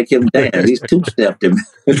 I'm going to make him dance. He's two-stepped him.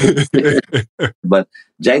 But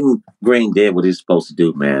Jalen Green did what he's supposed to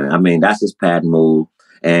do, man. I mean, that's his patent move.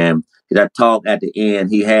 And that talk at the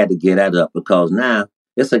end, he had to get that up because now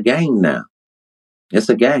it's a game now. It's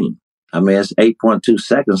a game. I mean, it's 8.2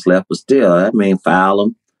 seconds left, but still, I mean, foul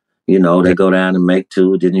them. You know, they go down and make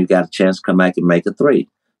 2. Then you got a chance to come back and make a 3.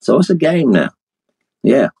 So it's a game now.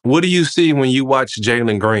 Yeah. What do you see when you watch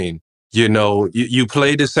Jalen Green? You know, you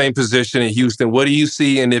played the same position in Houston. What do you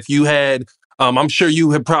see? And if you had, I'm sure you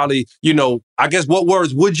had probably, you know, I guess what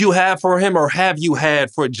words would you have for him or have you had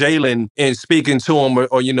for Jalen in speaking to him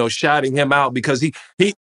or you know, shouting him out? Because he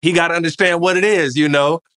got to understand what it is, you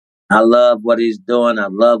know? I love what he's doing. I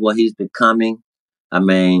love what he's becoming. I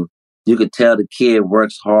mean, you could tell the kid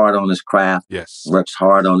works hard on his craft. Yes. Works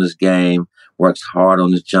hard on his game. Works hard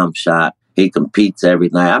on his jump shot. He competes every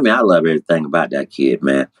night. I mean, I love everything about that kid,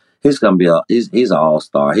 man. He's gonna be he's an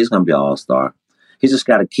all-star. He's gonna be an all-star. He just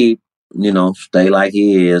got to keep, stay like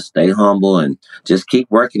he is, stay humble, and just keep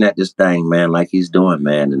working at this thing, man, like he's doing,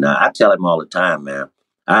 man. And I tell him all the time, man,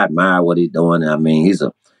 I admire what he's doing. I mean, he's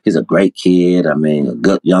a great kid. I mean, a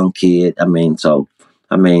good young kid. I mean,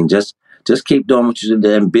 just keep doing what you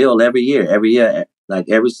do and build every year, like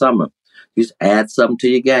every summer. Just add something to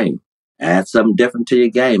your game. Add something different to your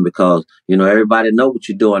game because, everybody know what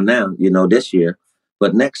you're doing now, this year.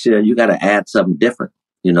 But next year, you got to add something different.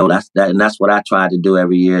 That's what I try to do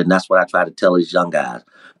every year. And that's what I try to tell these young guys.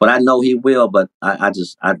 But I know he will, but I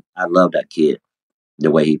love that kid,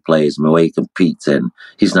 the way he plays, the way he competes. And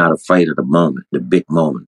he's not afraid of the moment, the big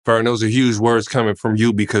moment. Vern, those are huge words coming from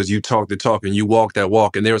you because you talk the talk and you walk that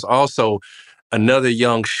walk. And there's also another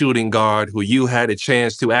young shooting guard who you had a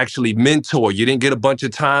chance to actually mentor. You didn't get a bunch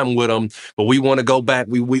of time with him, but we want to go back.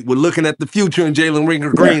 We're looking at the future in Jalen Green.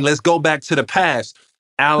 Yeah. Let's go back to the past.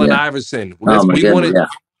 Allen Iverson.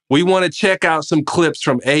 We want to check out some clips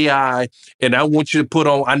from AI, and I want you to put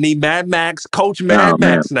on, I need Mad Max, Coach Mad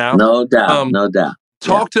Max now. No doubt, no doubt.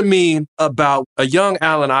 Talk to me about a young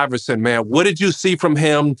Allen Iverson, man. What did you see from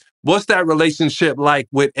him? What's that relationship like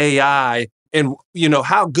with AI? And,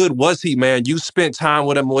 how good was he, man? You spent time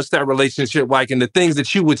with him. What's that relationship like? And the things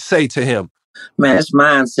that you would say to him? Man, his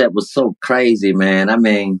mindset was so crazy, man. I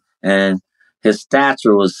mean, and his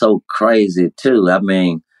stature was so crazy, too. I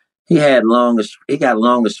mean, he got long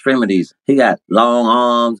extremities. He got long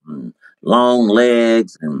arms and long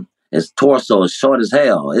legs, and his torso is short as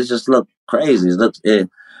hell. It just looked crazy.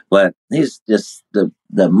 But he's just the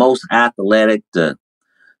most athletic, the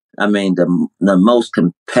most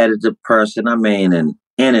competitive person. I mean,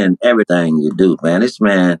 in everything you do, man. This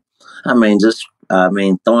man,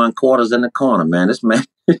 throwing quarters in the corner, man. This man,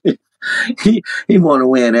 he want to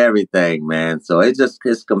win everything, man. So it's just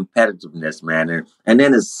his competitiveness, man. And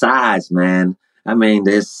then his size, man. I mean,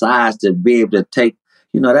 his size to be able to take,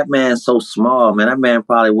 that man's so small, man. That man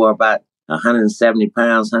probably wore about 170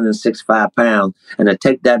 pounds, 165 pounds. And to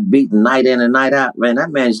take that beating night in and night out, man, that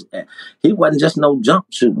man, he wasn't just no jump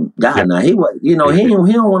shooting guy. Yeah. Now, he was, he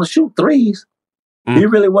don't want to shoot threes. He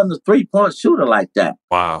really wasn't a 3-point shooter like that.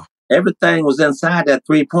 Wow. Everything was inside that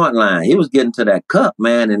 3-point line. He was getting to that cup,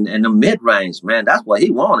 man, and the mid-range, man. That's what he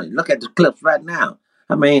wanted. Look at the clips right now.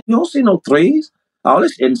 I mean, you don't see no threes. All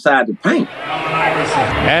this inside the paint.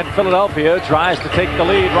 And Philadelphia tries to take the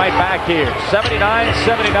lead right back here.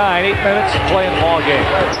 79-79, 8 minutes to play in the ball game.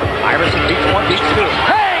 Iverson beats one, beats two.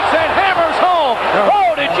 Hangs and hammers home.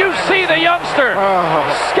 Oh, did you see the youngster?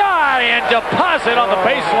 Sky and deposit on the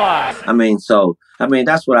baseline.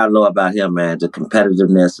 That's what I love about him, man. The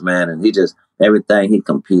competitiveness, man. And everything he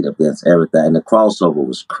compete against, everything. And the crossover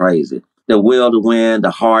was crazy. The will to win,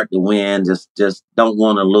 the heart to win, just don't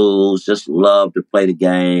want to lose, just love to play the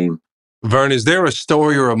game. Vern, is there a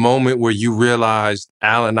story or a moment where you realized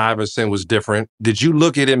Allen Iverson was different? Did you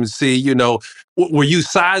look at him and see, were you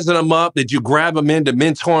sizing him up? Did you grab him in to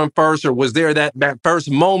mentor him first? Or was there that first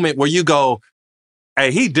moment where you go,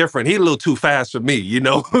 hey, he different. He a little too fast for me,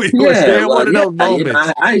 Was there one of those moments?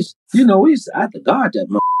 I had to guard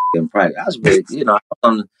that in practice. I was really,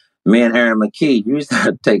 me and Aaron McKee, we used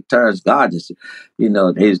to take turns guarding. He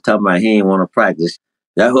was talking about he didn't want to practice.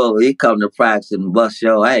 He come to practice and bust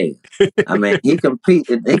your ass. I mean, he compete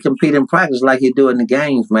in practice like he do in the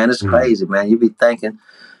games, man. It's crazy, man. You be thinking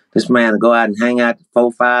this man to go out and hang out at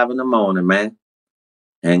 4, 5 in the morning, man.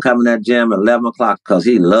 And come in that gym at 11 o'clock because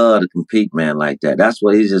he love to compete, man, like that. That's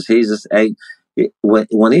what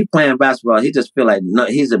when he playing basketball, he just feel like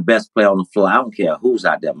he's the best player on the floor. I don't care who's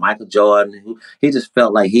out there, Michael Jordan. He just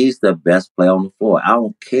felt like he's the best player on the floor. I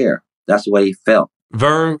don't care. That's the way he felt.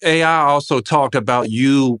 Vern, AI also talked about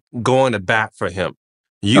you going to bat for him,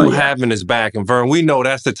 having his back. And Vern, we know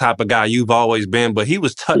that's the type of guy you've always been, but he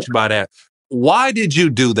was touched by that. Why did you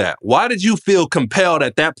do that? Why did you feel compelled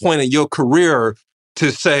at that point in your career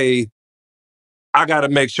to say, I got to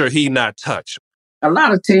make sure he not touched? A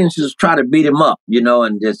lot of teams just try to beat him up,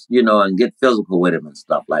 and just, and get physical with him and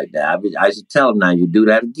stuff like that. I used to tell him, now, you do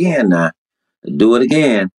that again now. Do it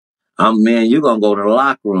again. You're going to go to the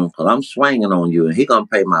locker room because I'm swinging on you and he going to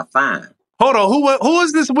pay my fine. Hold on. Who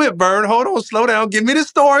is this with, Vern? Hold on. Slow down. Give me the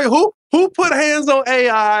story. Who put hands on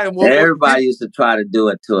AI? Everybody used to try to do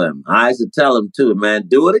it to him. I used to tell him too, man,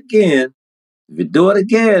 do it again. If you do it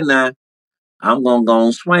again now, I'm going to go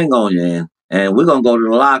and swing on you. And we're going to go to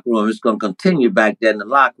the locker room. It's going to continue back there in the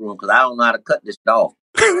locker room because I don't know how to cut this off.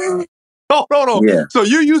 Hold on. Yeah. So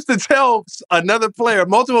you used to tell another player,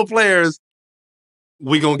 multiple players,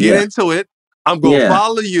 we're going to get into it. I'm going to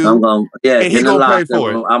follow you. I'm going to, and he going to pay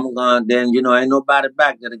for it. I'm going to, then, ain't nobody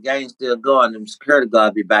back there. The game's still going. The security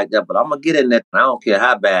guard be back there, but I'm going to get in there. I don't care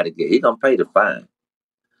how bad it get. He going to pay the fine.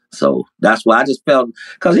 So that's why I just felt,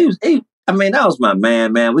 because that was my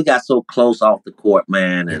man. We got so close off the court,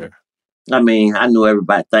 man. And I knew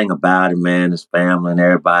everything about him, man, his family and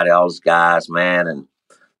everybody, all his guys, man. And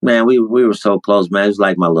man, we were so close, man. It was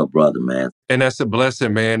like my little brother, man. And that's a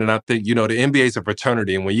blessing, man. And I think, the NBA is a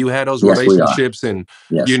fraternity. And when you had those relationships and,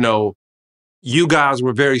 you guys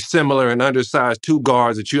were very similar and undersized two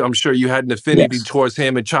guards that I'm sure you had an affinity towards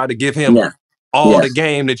him and tried to give him all the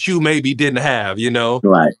game that you maybe didn't have,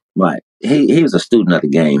 Right. He was a student of the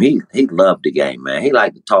game. He loved the game, man. He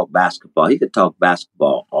liked to talk basketball. He could talk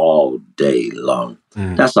basketball all day long.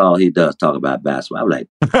 That's all he does, talk about basketball. I'm like,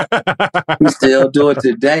 he still do it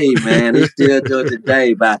today, man. He still do it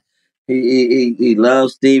today. But he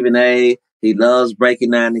loves Stephen A. He loves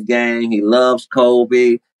breaking down the game. He loves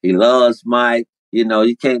Kobe. He loves Mike.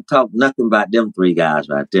 You can't talk nothing about them three guys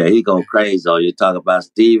right there. He go crazy on you. Talk about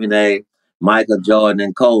Stephen A., Michael Jordan,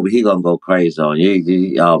 and Kobe. He gonna go crazy on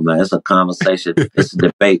you. Oh man, it's a conversation. It's a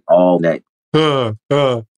debate all day.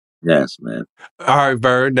 Yes, man. All right,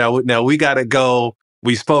 Vern. Now we gotta go.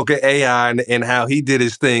 We spoke of AI and how he did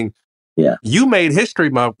his thing. Yeah. You made history,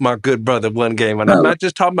 my good brother, one game. And I'm not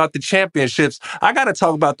just talking about the championships. I got to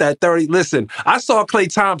talk about that 30. Listen, I saw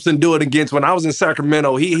Klay Thompson do it against when I was in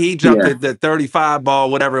Sacramento. He jumped at the 35 ball,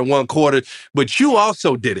 whatever, in one quarter. But you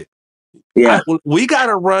also did it. Yeah. We got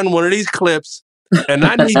to run one of these clips. And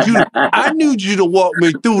I need you to walk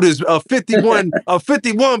me through this 51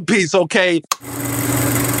 piece, okay?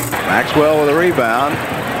 Maxwell with a rebound.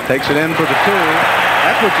 Takes it in for the two.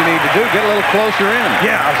 That's what you need to do. Get a little closer in.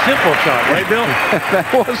 Yeah, a simple shot, right, Bill? That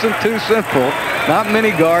wasn't too simple. Not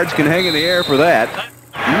many guards can hang in the air for that.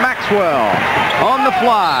 Maxwell on the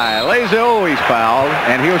fly. Lays it. Oh, he's fouled,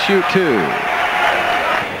 and he'll shoot two.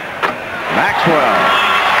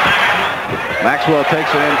 Maxwell takes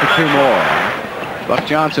it in for two more. Buck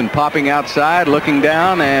Johnson popping outside, looking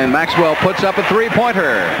down, and Maxwell puts up a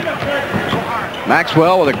three-pointer.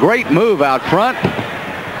 Maxwell with a great move out front.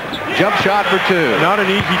 Jump shot for two. Not an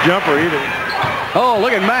easy jumper either. Oh,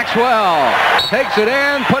 look at Maxwell. Takes it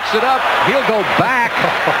in, puts it up. He'll go back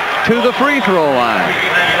to the free throw line.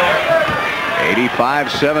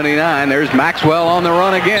 85-79. There's Maxwell on the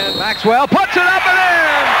run again. Maxwell puts it up and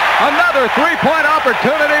in. Another three-point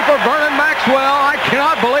opportunity for Vernon Maxwell. I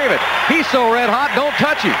cannot believe it. He's so red hot, don't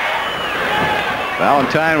touch him.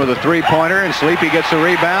 Valentine with a three-pointer, and Sleepy gets the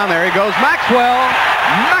rebound. There he goes. Maxwell.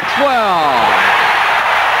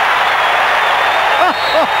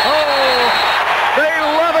 They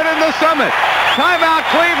love it in the Summit. Timeout,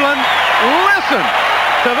 Cleveland. Listen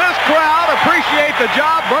to this crowd. Appreciate the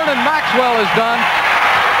job Vernon Maxwell has done.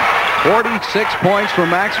 46 points for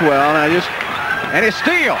Maxwell. And a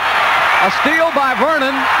steal. A steal by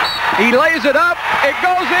Vernon. He lays it up. It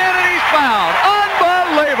goes in, and he's fouled.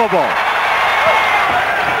 Unbelievable.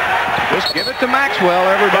 Just give it to Maxwell,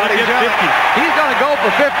 everybody. He's going to go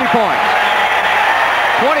for 50 points.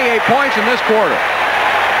 28 points in this quarter.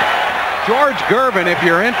 George Gervin, if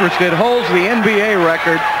you're interested, holds the NBA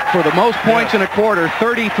record for the most points in a quarter,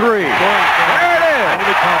 33. There it is.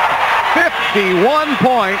 51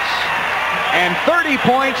 points and 30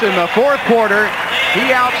 points in the fourth quarter.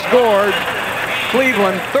 He outscored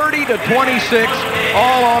Cleveland 30-26,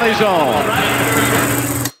 all on his own.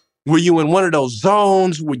 Were you in one of those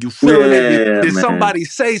zones? Were you feeling it? Did somebody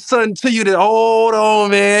say something to you that, hold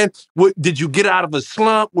on, man? Did you get out of a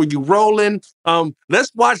slump? Were you rolling?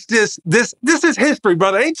 Let's watch this. This is history,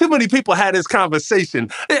 brother. Ain't too many people had this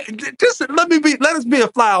conversation. Just let us be a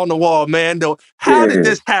fly on the wall, man. Though, how did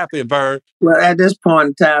this happen, Vern? Well, at this point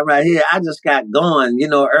in time right here, I just got going,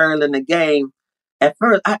 early in the game. At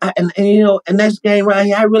first, in this game right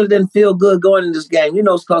here, I really didn't feel good going in this game.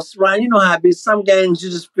 Because Ryan, you know how it be. Some games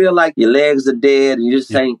you just feel like your legs are dead and you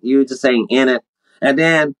just ain't in it. And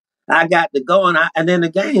then I got to going, and then the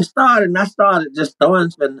game started, and I started just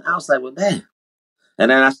throwing. And I was like, well, damn.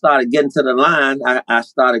 And then I started getting to the line. I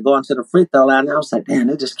started going to the free throw line. And I was like, damn,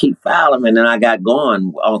 they just keep fouling me. And then I got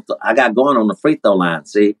going on the free throw line.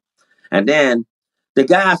 See, and then the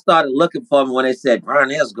guy started looking for me when they said,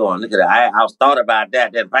 Vern is going. Look at that. I was thought about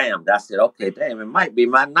that. Then, bam. I said, okay, damn, it might be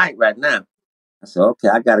my night right now. I said, okay,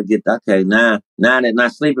 I got to get, now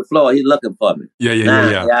that Sleepy Floyd, he's looking for me. Yeah.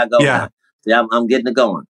 Here I go. Yeah. See, I'm getting it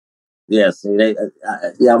going. Yeah, see,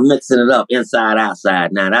 I'm mixing it up inside,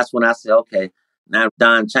 outside. Now, that's when I said, okay, now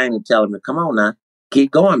Don Chaney telling me, come on now,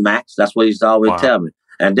 keep going, Max. That's what he used to always tell me.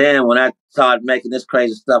 And then when I started making this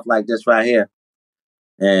crazy stuff like this right here,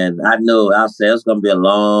 And I knew, I said, it's going to be a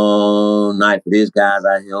long night for these guys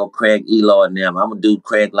out here, old Craig Eloy and them. I'm going to do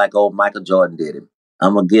Craig like old Michael Jordan did him.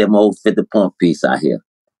 I'm going to give him old 50-point piece out here.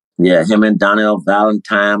 Yeah, him and Donnell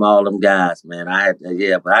Valentine, all them guys, man.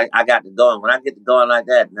 But I got to going. When I get to going like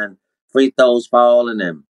that, and then free throws falling,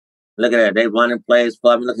 and look at that, they running plays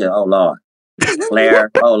for me. Look at, oh Lord,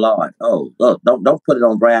 Claire, oh Lord, don't put it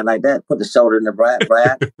on Brad like that. Put the shoulder in the Brad.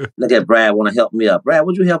 Look at Brad, want to help me up. Brad,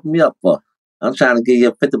 what you helping me up for? I'm trying to give you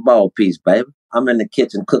a 50 ball piece, baby. I'm in the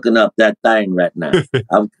kitchen cooking up that thing right now.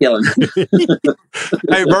 I'm killing it.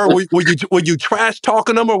 Hey, Vern, were you trash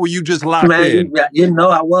talking them or were you just locked in? You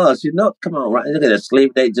know I was. You know, come on, right? Look at that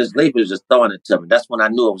sleep. Sleep was just throwing it to me. That's when I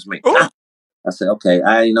knew it was me. I said, okay,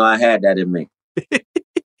 I had that in me.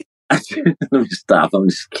 Let me stop. I'm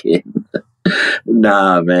just kidding.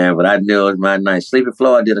 Nah, man, but I knew it was my night. Sleepy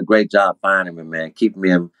Floyd did a great job finding me, man, keeping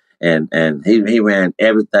me in. And he ran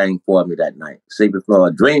everything for me that night. Sleepy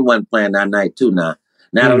Floyd. Dream wasn't playing that night too now.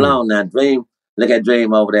 Not alone now. Dream, look at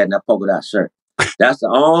Dream over there in that polka dot shirt. That's the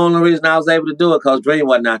only reason I was able to do it, because Dream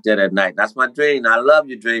wasn't out there that night. That's my Dream. I love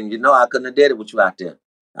you, Dream. You know I couldn't have did it with you out there.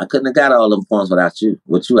 I couldn't have got all them points without you,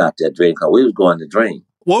 with you out there, Dream, because we was going to Dream.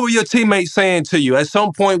 What were your teammates saying to you? At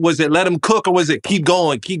some point, was it let him cook or was it keep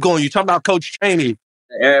going, keep going? You talking about Coach Chaney.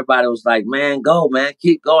 Everybody was like, man, go, man.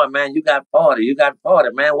 Keep going, man. You got 40. You got 40,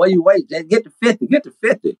 man. Where you wait? Get to 50. Get to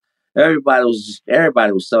 50. Everybody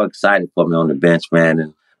was so excited for me on the bench, man.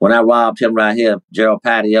 And when I robbed him right here, Gerald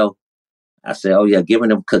Patio, I said, oh, yeah, give me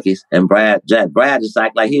them cookies. And Brad just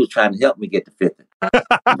acted like he was trying to help me get to 50.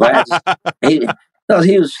 Brad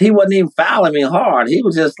he wasn't even fouling me hard. He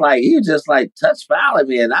was just like touch fouling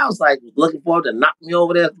me. And I was like looking forward to knock me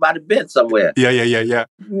over there by the bench somewhere. Yeah.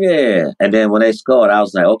 Yeah. And then when they scored, I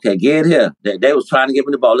was like, okay, get here. They was trying to give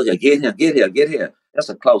me the ball. Look at, get here. That's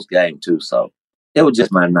a close game too. So it was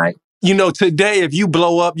just my night. You know, today, if you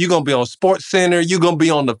blow up, you're going to be on Sports Center. You're going to be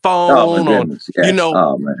on the phone. Oh, my goodness. Yes.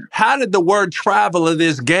 Man. How did the word travel of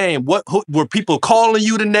this game? Were people calling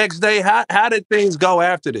you the next day? How did things go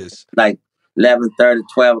after this? Like 11:30,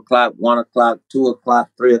 12 o'clock, 1 o'clock, 2 o'clock,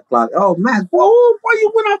 3 o'clock. Oh, man. Whoa, boy,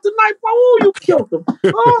 you went off tonight. Whoa, you killed them.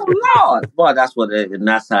 Oh, Lord. Boy, and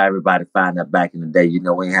that's how everybody found out back in the day. You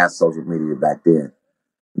know, we ain't had social media back then.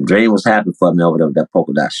 Dream was happy for me over there with that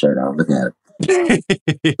polka dot shirt on. Look at it.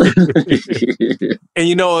 And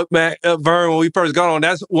you know what, man, Vern, when we first got on,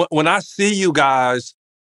 that's when I see you guys,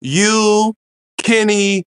 you,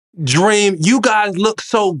 Kenny, Dream, you guys look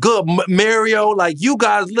so good. Mario, like you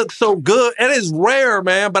guys look so good. And it's rare,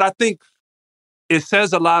 man, but I think it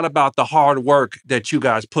says a lot about the hard work that you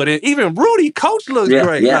guys put in. Even Rudy, coach looks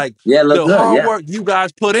great. Look the good, hard work you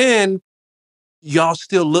guys put in, y'all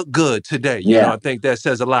still look good today. You know, I think that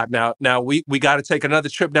says a lot. Now we got to take another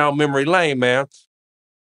trip down memory lane, man.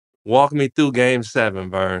 Walk me through Game 7,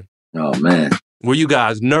 Vern. Oh, man. Were you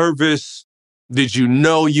guys nervous? Did you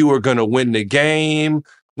know you were going to win the game?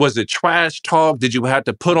 Was it trash talk? Did you have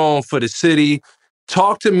to put on for the city?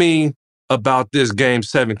 Talk to me about this Game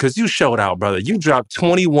 7, because you showed out, brother. You dropped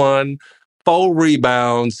 21, 4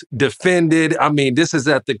 rebounds, defended. I mean, this is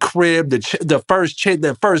at the crib, the first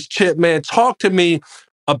chip, man. Talk to me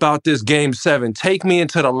about this Game 7. Take me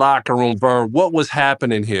into the locker room, Vern. What was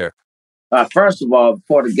happening here? First of all,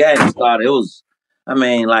 before the game started,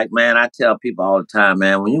 I tell people all the time,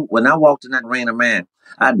 man, when I walked in that arena, man,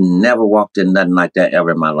 I'd never walked in nothing like that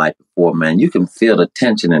ever in my life before, man. You can feel the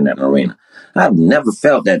tension in that arena. I've never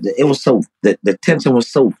felt that. It was the tension was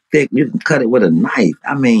so thick, you can cut it with a knife.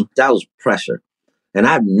 I mean, that was pressure. And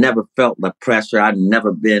I've never felt the pressure. I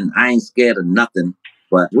ain't scared of nothing,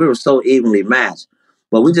 but we were so evenly matched.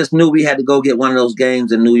 But we just knew we had to go get one of those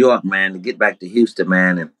games in New York, man, to get back to Houston,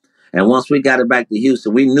 man. And once we got it back to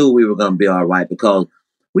Houston, we knew we were going to be all right, because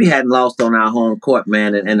we hadn't lost on our home court,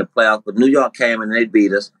 man, in the playoffs. But New York came and they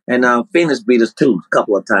beat us. And Phoenix beat us, too, a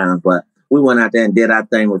couple of times. But we went out there and did our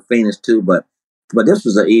thing with Phoenix, too. But this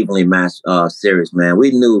was an evenly matched series, man.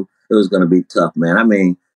 We knew it was going to be tough, man. I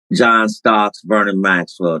mean, John Starks, Vernon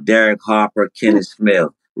Maxwell, Derek Harper, Kenny Smith,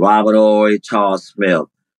 Robert Ory, Charles Smith,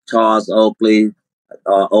 Charles Oakley,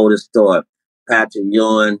 Otis Stewart, Patrick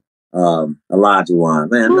Ewing, Elijah Wan.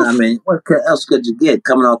 Man, I mean, what else could you get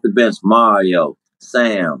coming off the bench? Mario,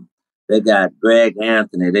 Sam, they got Greg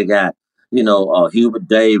Anthony, they got, Hubert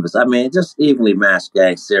Davis. I mean, just evenly matched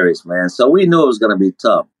gang series, man. So we knew it was going to be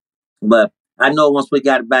tough. But I know once we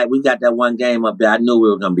got it back, we got that one game up there. I knew we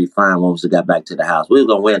were going to be fine once we got back to the house. We were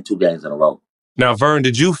going to win 2 games in a row. Now, Vern,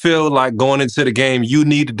 did you feel like going into the game, you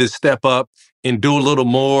needed to step up and do a little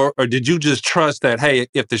more? Or did you just trust that, hey,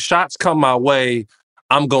 if the shots come my way,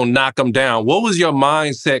 I'm going to knock them down. What was your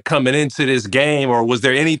mindset coming into this game? Or was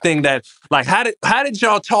there anything that, like, how did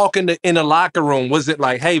y'all talk in the locker room? Was it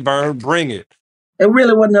like, hey, Vern, bring it? It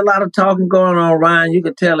really wasn't a lot of talking going on, Ryan. You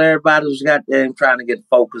could tell everybody was got there and trying to get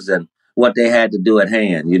focused and what they had to do at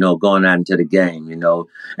hand, going out into the game,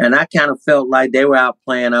 And I kind of felt like they were out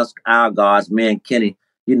playing us, our guards, me and Kenny,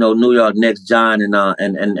 New York Knicks, John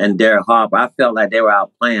and Derek Harper. I felt like they were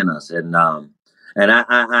out playing us. And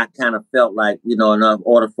I kind of felt like, in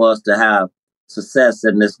order for us to have success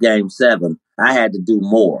in this game 7, I had to do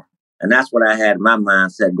more. And that's what I had in my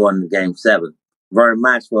mindset going into game 7. Vernon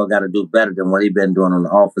Maxwell got to do better than what he's been doing on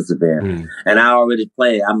the offensive end. And I already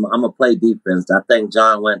play. I'm going to play defense. I think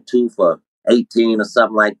John went 2 for 18 or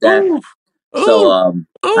something like that. So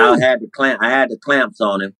I had the clamps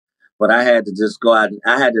on him, but I had to just go out and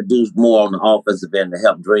I had to do more on the offensive end to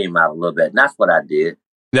help Dream out a little bit. And that's what I did.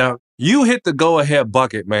 Now, you hit the go-ahead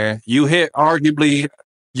bucket, man. You hit arguably,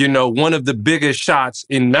 one of the biggest shots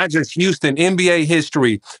in not just Houston, NBA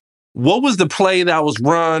history. What was the play that was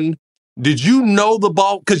run? Did you know the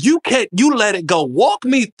ball? Because you let it go. Walk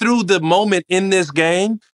me through the moment in this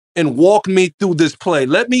game and walk me through this play.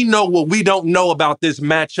 Let me know what we don't know about this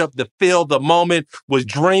matchup, the feel, the moment. Was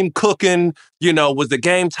Dream cooking? Was the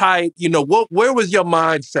game tight? Where was your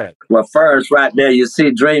mindset? Well, first, right there, you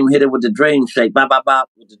see Dream hit it with the Dream shake, bop, bop, bop,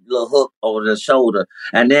 with the little hook over the shoulder.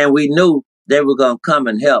 And then we knew they were going to come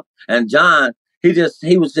and help. And John, he just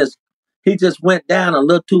went down a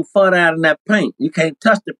little too far down in that paint. You can't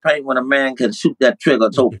touch the paint when a man can shoot that trigger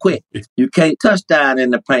so quick. You can't touch down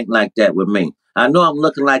in the paint like that with me. I know I'm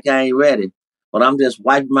looking like I ain't ready, but I'm just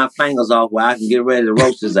wiping my fingers off where I can get ready to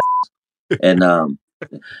roast his ass. And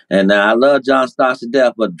I love John Starks to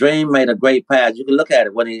death, but Dream made a great pass. You can look at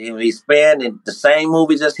it when he spun and the same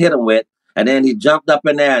move he just hit him with, and then he jumped up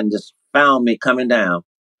in there and just found me coming down.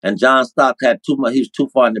 And John Starks had too much. He was too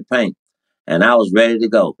far in the paint. And I was ready to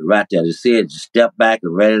go. Right there. You see it, just step back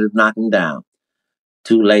and ready to knock him down.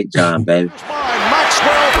 Too late, John, baby.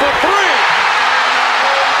 Maxwell for 3.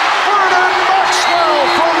 Vernon Maxwell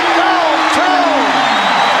from downtown.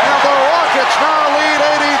 And the Rockets now lead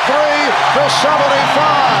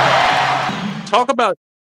 83-75.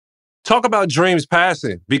 Talk about Dream's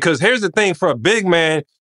passing. Because here's the thing, for a big man,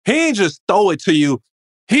 he ain't just throw it to you.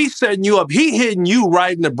 He's setting you up. He hitting you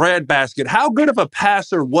right in the breadbasket. How good of a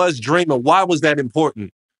passer was Dream, and why was that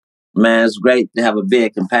important? Man, it's great to have a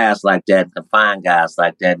big can pass like that, to find guys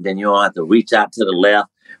like that. And then you don't have to reach out to the left,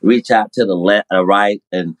 reach out to the right,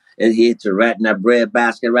 and it hits you right in that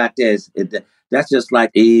breadbasket right there. That's just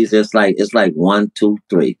like ease. It's like 1, 2,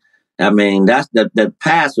 3. I mean, that's the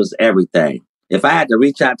pass was everything. If I had to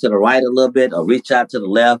reach out to the right a little bit, or reach out to the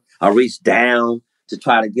left, or reach down to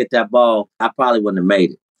try to get that ball, I probably wouldn't have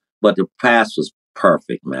made it. But the pass was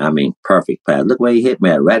perfect, man. I mean, perfect pass. Look where he hit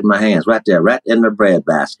me at, right in my hands, right there, right in the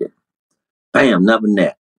breadbasket. Bam, another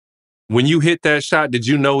net. When you hit that shot, did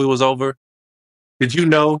you know it was over? Did you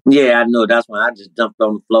know? Yeah, I knew. That's when I just jumped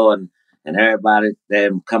on the floor and everybody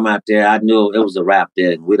then come out there. I knew it was a wrap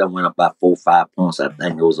there. We done went up by 4 or 5 points. I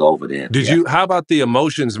think it was over there. How about the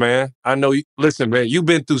emotions, man? I know, listen, man, you've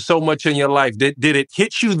been through so much in your life. Did it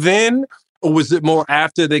hit you then? Or was it more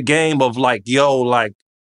after the game of like, yo, like,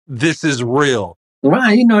 this is real?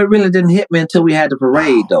 Ryan, it really didn't hit me until we had the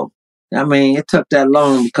parade, though. I mean, it took that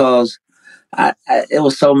long because it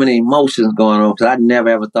was so many emotions going on, because I never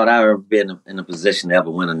ever thought I'd ever been in a position to ever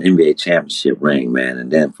win an NBA championship ring, man.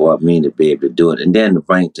 And then for me to be able to do it, and then to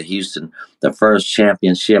bring it to Houston, the first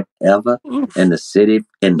championship ever in the city,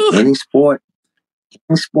 in any sport,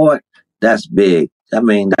 that's big. I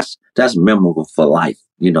mean, that's memorable for life,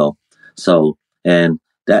 So, and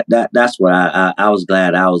that's what I was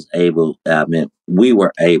glad I was able. I mean, we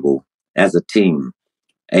were able as a team,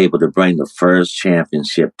 able to bring the first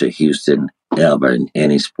championship to Houston ever in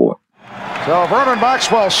any sport. So Vernon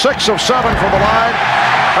Maxwell, 6 of 7 from the line,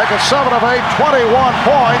 making 7 of 8, 21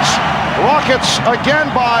 points. Rockets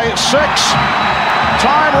again by 6.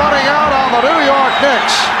 Time running out on the New York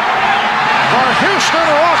Knicks. The Houston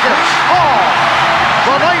Rockets are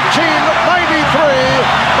the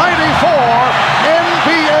 1993-94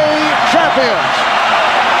 NBA champions.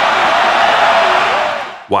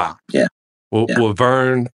 Wow. Yeah. Well,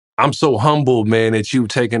 Vern, I'm so humbled, man, that you've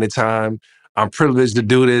taken the time. I'm privileged to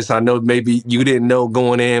do this. I know maybe you didn't know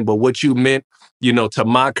going in, but what you meant, to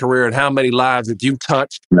my career and how many lives that you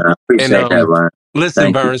touched. No, I appreciate that, Ryan.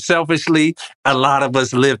 Listen, Vern, selfishly, a lot of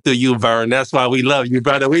us live through you, Vern. That's why we love you,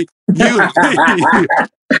 brother. I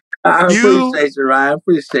appreciate you, Ryan. I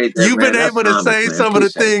appreciate that. You've been able to say some of the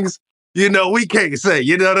things, we can't say.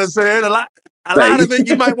 You know what I'm saying? A lot of it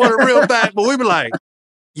you might want to reel back, but we be like,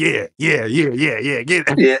 Yeah. Get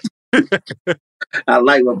it. Yeah. I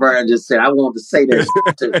like what Vernon just said. I wanted to say that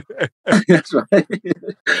too. That's right.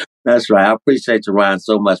 That's right. I appreciate you, Ryan,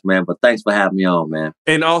 so much, man. But thanks for having me on, man.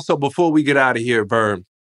 And also, before we get out of here, Vern,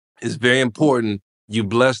 it's very important. You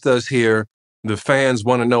blessed us here. The fans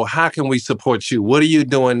want to know, how can we support you? What are you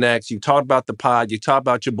doing next? You talked about the pod. You talked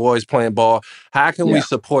about your boys playing ball. How can we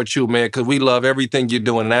support you, man? Because we love everything you're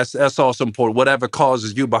doing. And that's also important. Whatever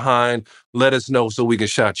causes you behind, let us know so we can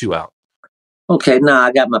shout you out. Okay, now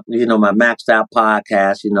I got my Maxed Out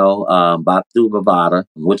podcast, about through Bovada,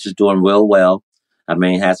 which is doing real well. I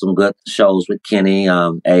mean, had some good shows with Kenny,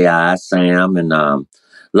 AI, Sam, and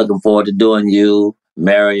looking forward to doing you,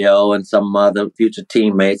 Mario, and some other future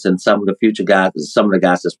teammates, and some of the future guys, some of the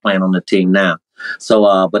guys that's playing on the team now.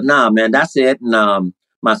 So, but nah, man, that's it. And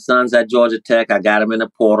my son's at Georgia Tech. I got him in the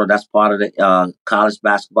portal. That's part of the college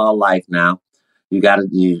basketball life now. You're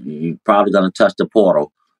probably gonna touch the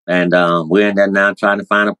portal. And we're in there now trying to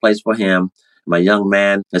find a place for him. My young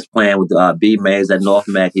man is playing with B. Mays at North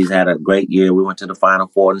Mac. He's had a great year. We went to the Final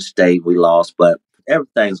Four in the state. We lost, but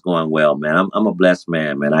everything's going well, man. I'm a blessed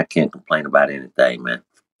man, man. I can't complain about anything, man.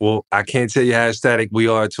 Well, I can't tell you how ecstatic we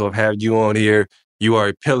are to have had you on here. You are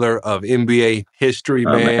a pillar of NBA history,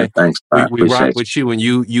 man. Thanks. We rock with you, and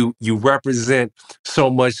you represent so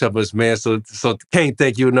much of us, man. So can't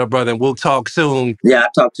thank you enough, brother. And we'll talk soon. Yeah,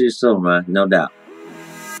 I'll talk to you soon, man. No doubt.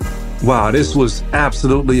 Wow, this was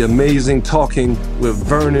absolutely amazing talking with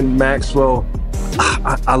Vernon Maxwell.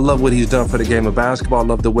 I love what he's done for the game of basketball. I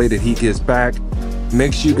love the way that he gives back.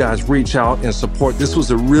 Make sure you guys reach out and support. This was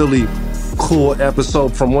a really cool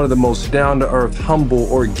episode from one of the most down-to-earth, humble,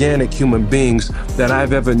 organic human beings that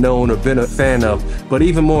I've ever known or been a fan of. But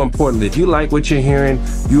even more importantly, if you like what you're hearing,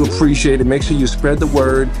 you appreciate it, make sure you spread the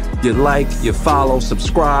word, you like, you follow,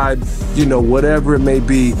 subscribe, whatever it may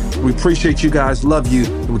be. We appreciate you guys, love you,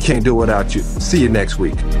 and we can't do it without you. See you next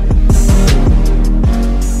week.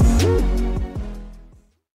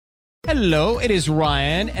 Hello, it is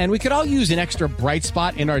Ryan, and we could all use an extra bright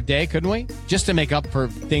spot in our day, couldn't we? Just to make up for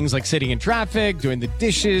things like sitting in traffic, doing the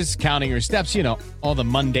dishes, counting your steps, all the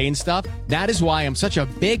mundane stuff. That is why I'm such a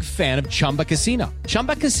big fan of Chumba Casino.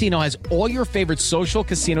 Chumba Casino has all your favorite social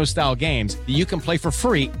casino-style games that you can play for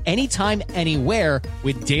free anytime, anywhere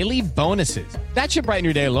with daily bonuses. That should brighten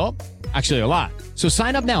your day a little. Actually, a lot. So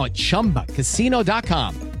sign up now at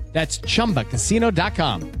ChumbaCasino.com. That's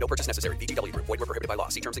ChumbaCasino.com. No purchase necessary. VGW Group. Void where prohibited by law.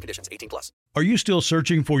 See terms and conditions. 18+. Are you still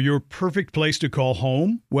searching for your perfect place to call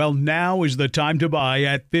home? Well, now is the time to buy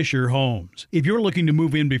at Fisher Homes. If you're looking to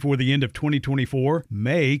move in before the end of 2024,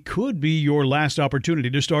 May could be your last opportunity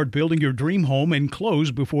to start building your dream home and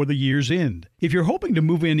close before the year's end. If you're hoping to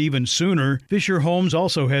move in even sooner, Fisher Homes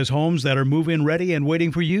also has homes that are move-in ready and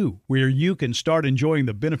waiting for you, where you can start enjoying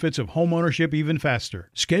the benefits of homeownership even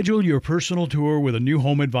faster. Schedule your personal tour with a new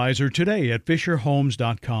home advisor today at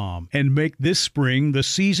FisherHomes.com and make this spring the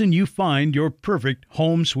season you find your perfect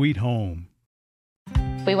home sweet home.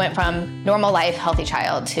 We went from normal life, healthy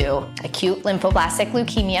child to acute lymphoblastic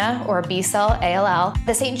leukemia or B-cell ALL.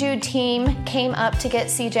 The St. Jude team came up to get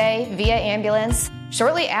CJ via ambulance.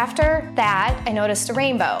 Shortly after that, I noticed a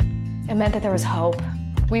rainbow. It meant that there was hope.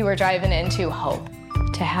 We were driving into hope.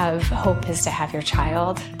 To have hope is to have your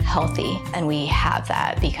child healthy, and we have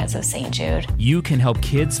that because of St. Jude. You can help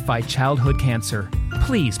kids fight childhood cancer.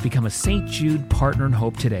 Please become a St. Jude Partner in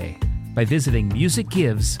Hope today by visiting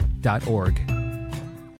musicgives.org.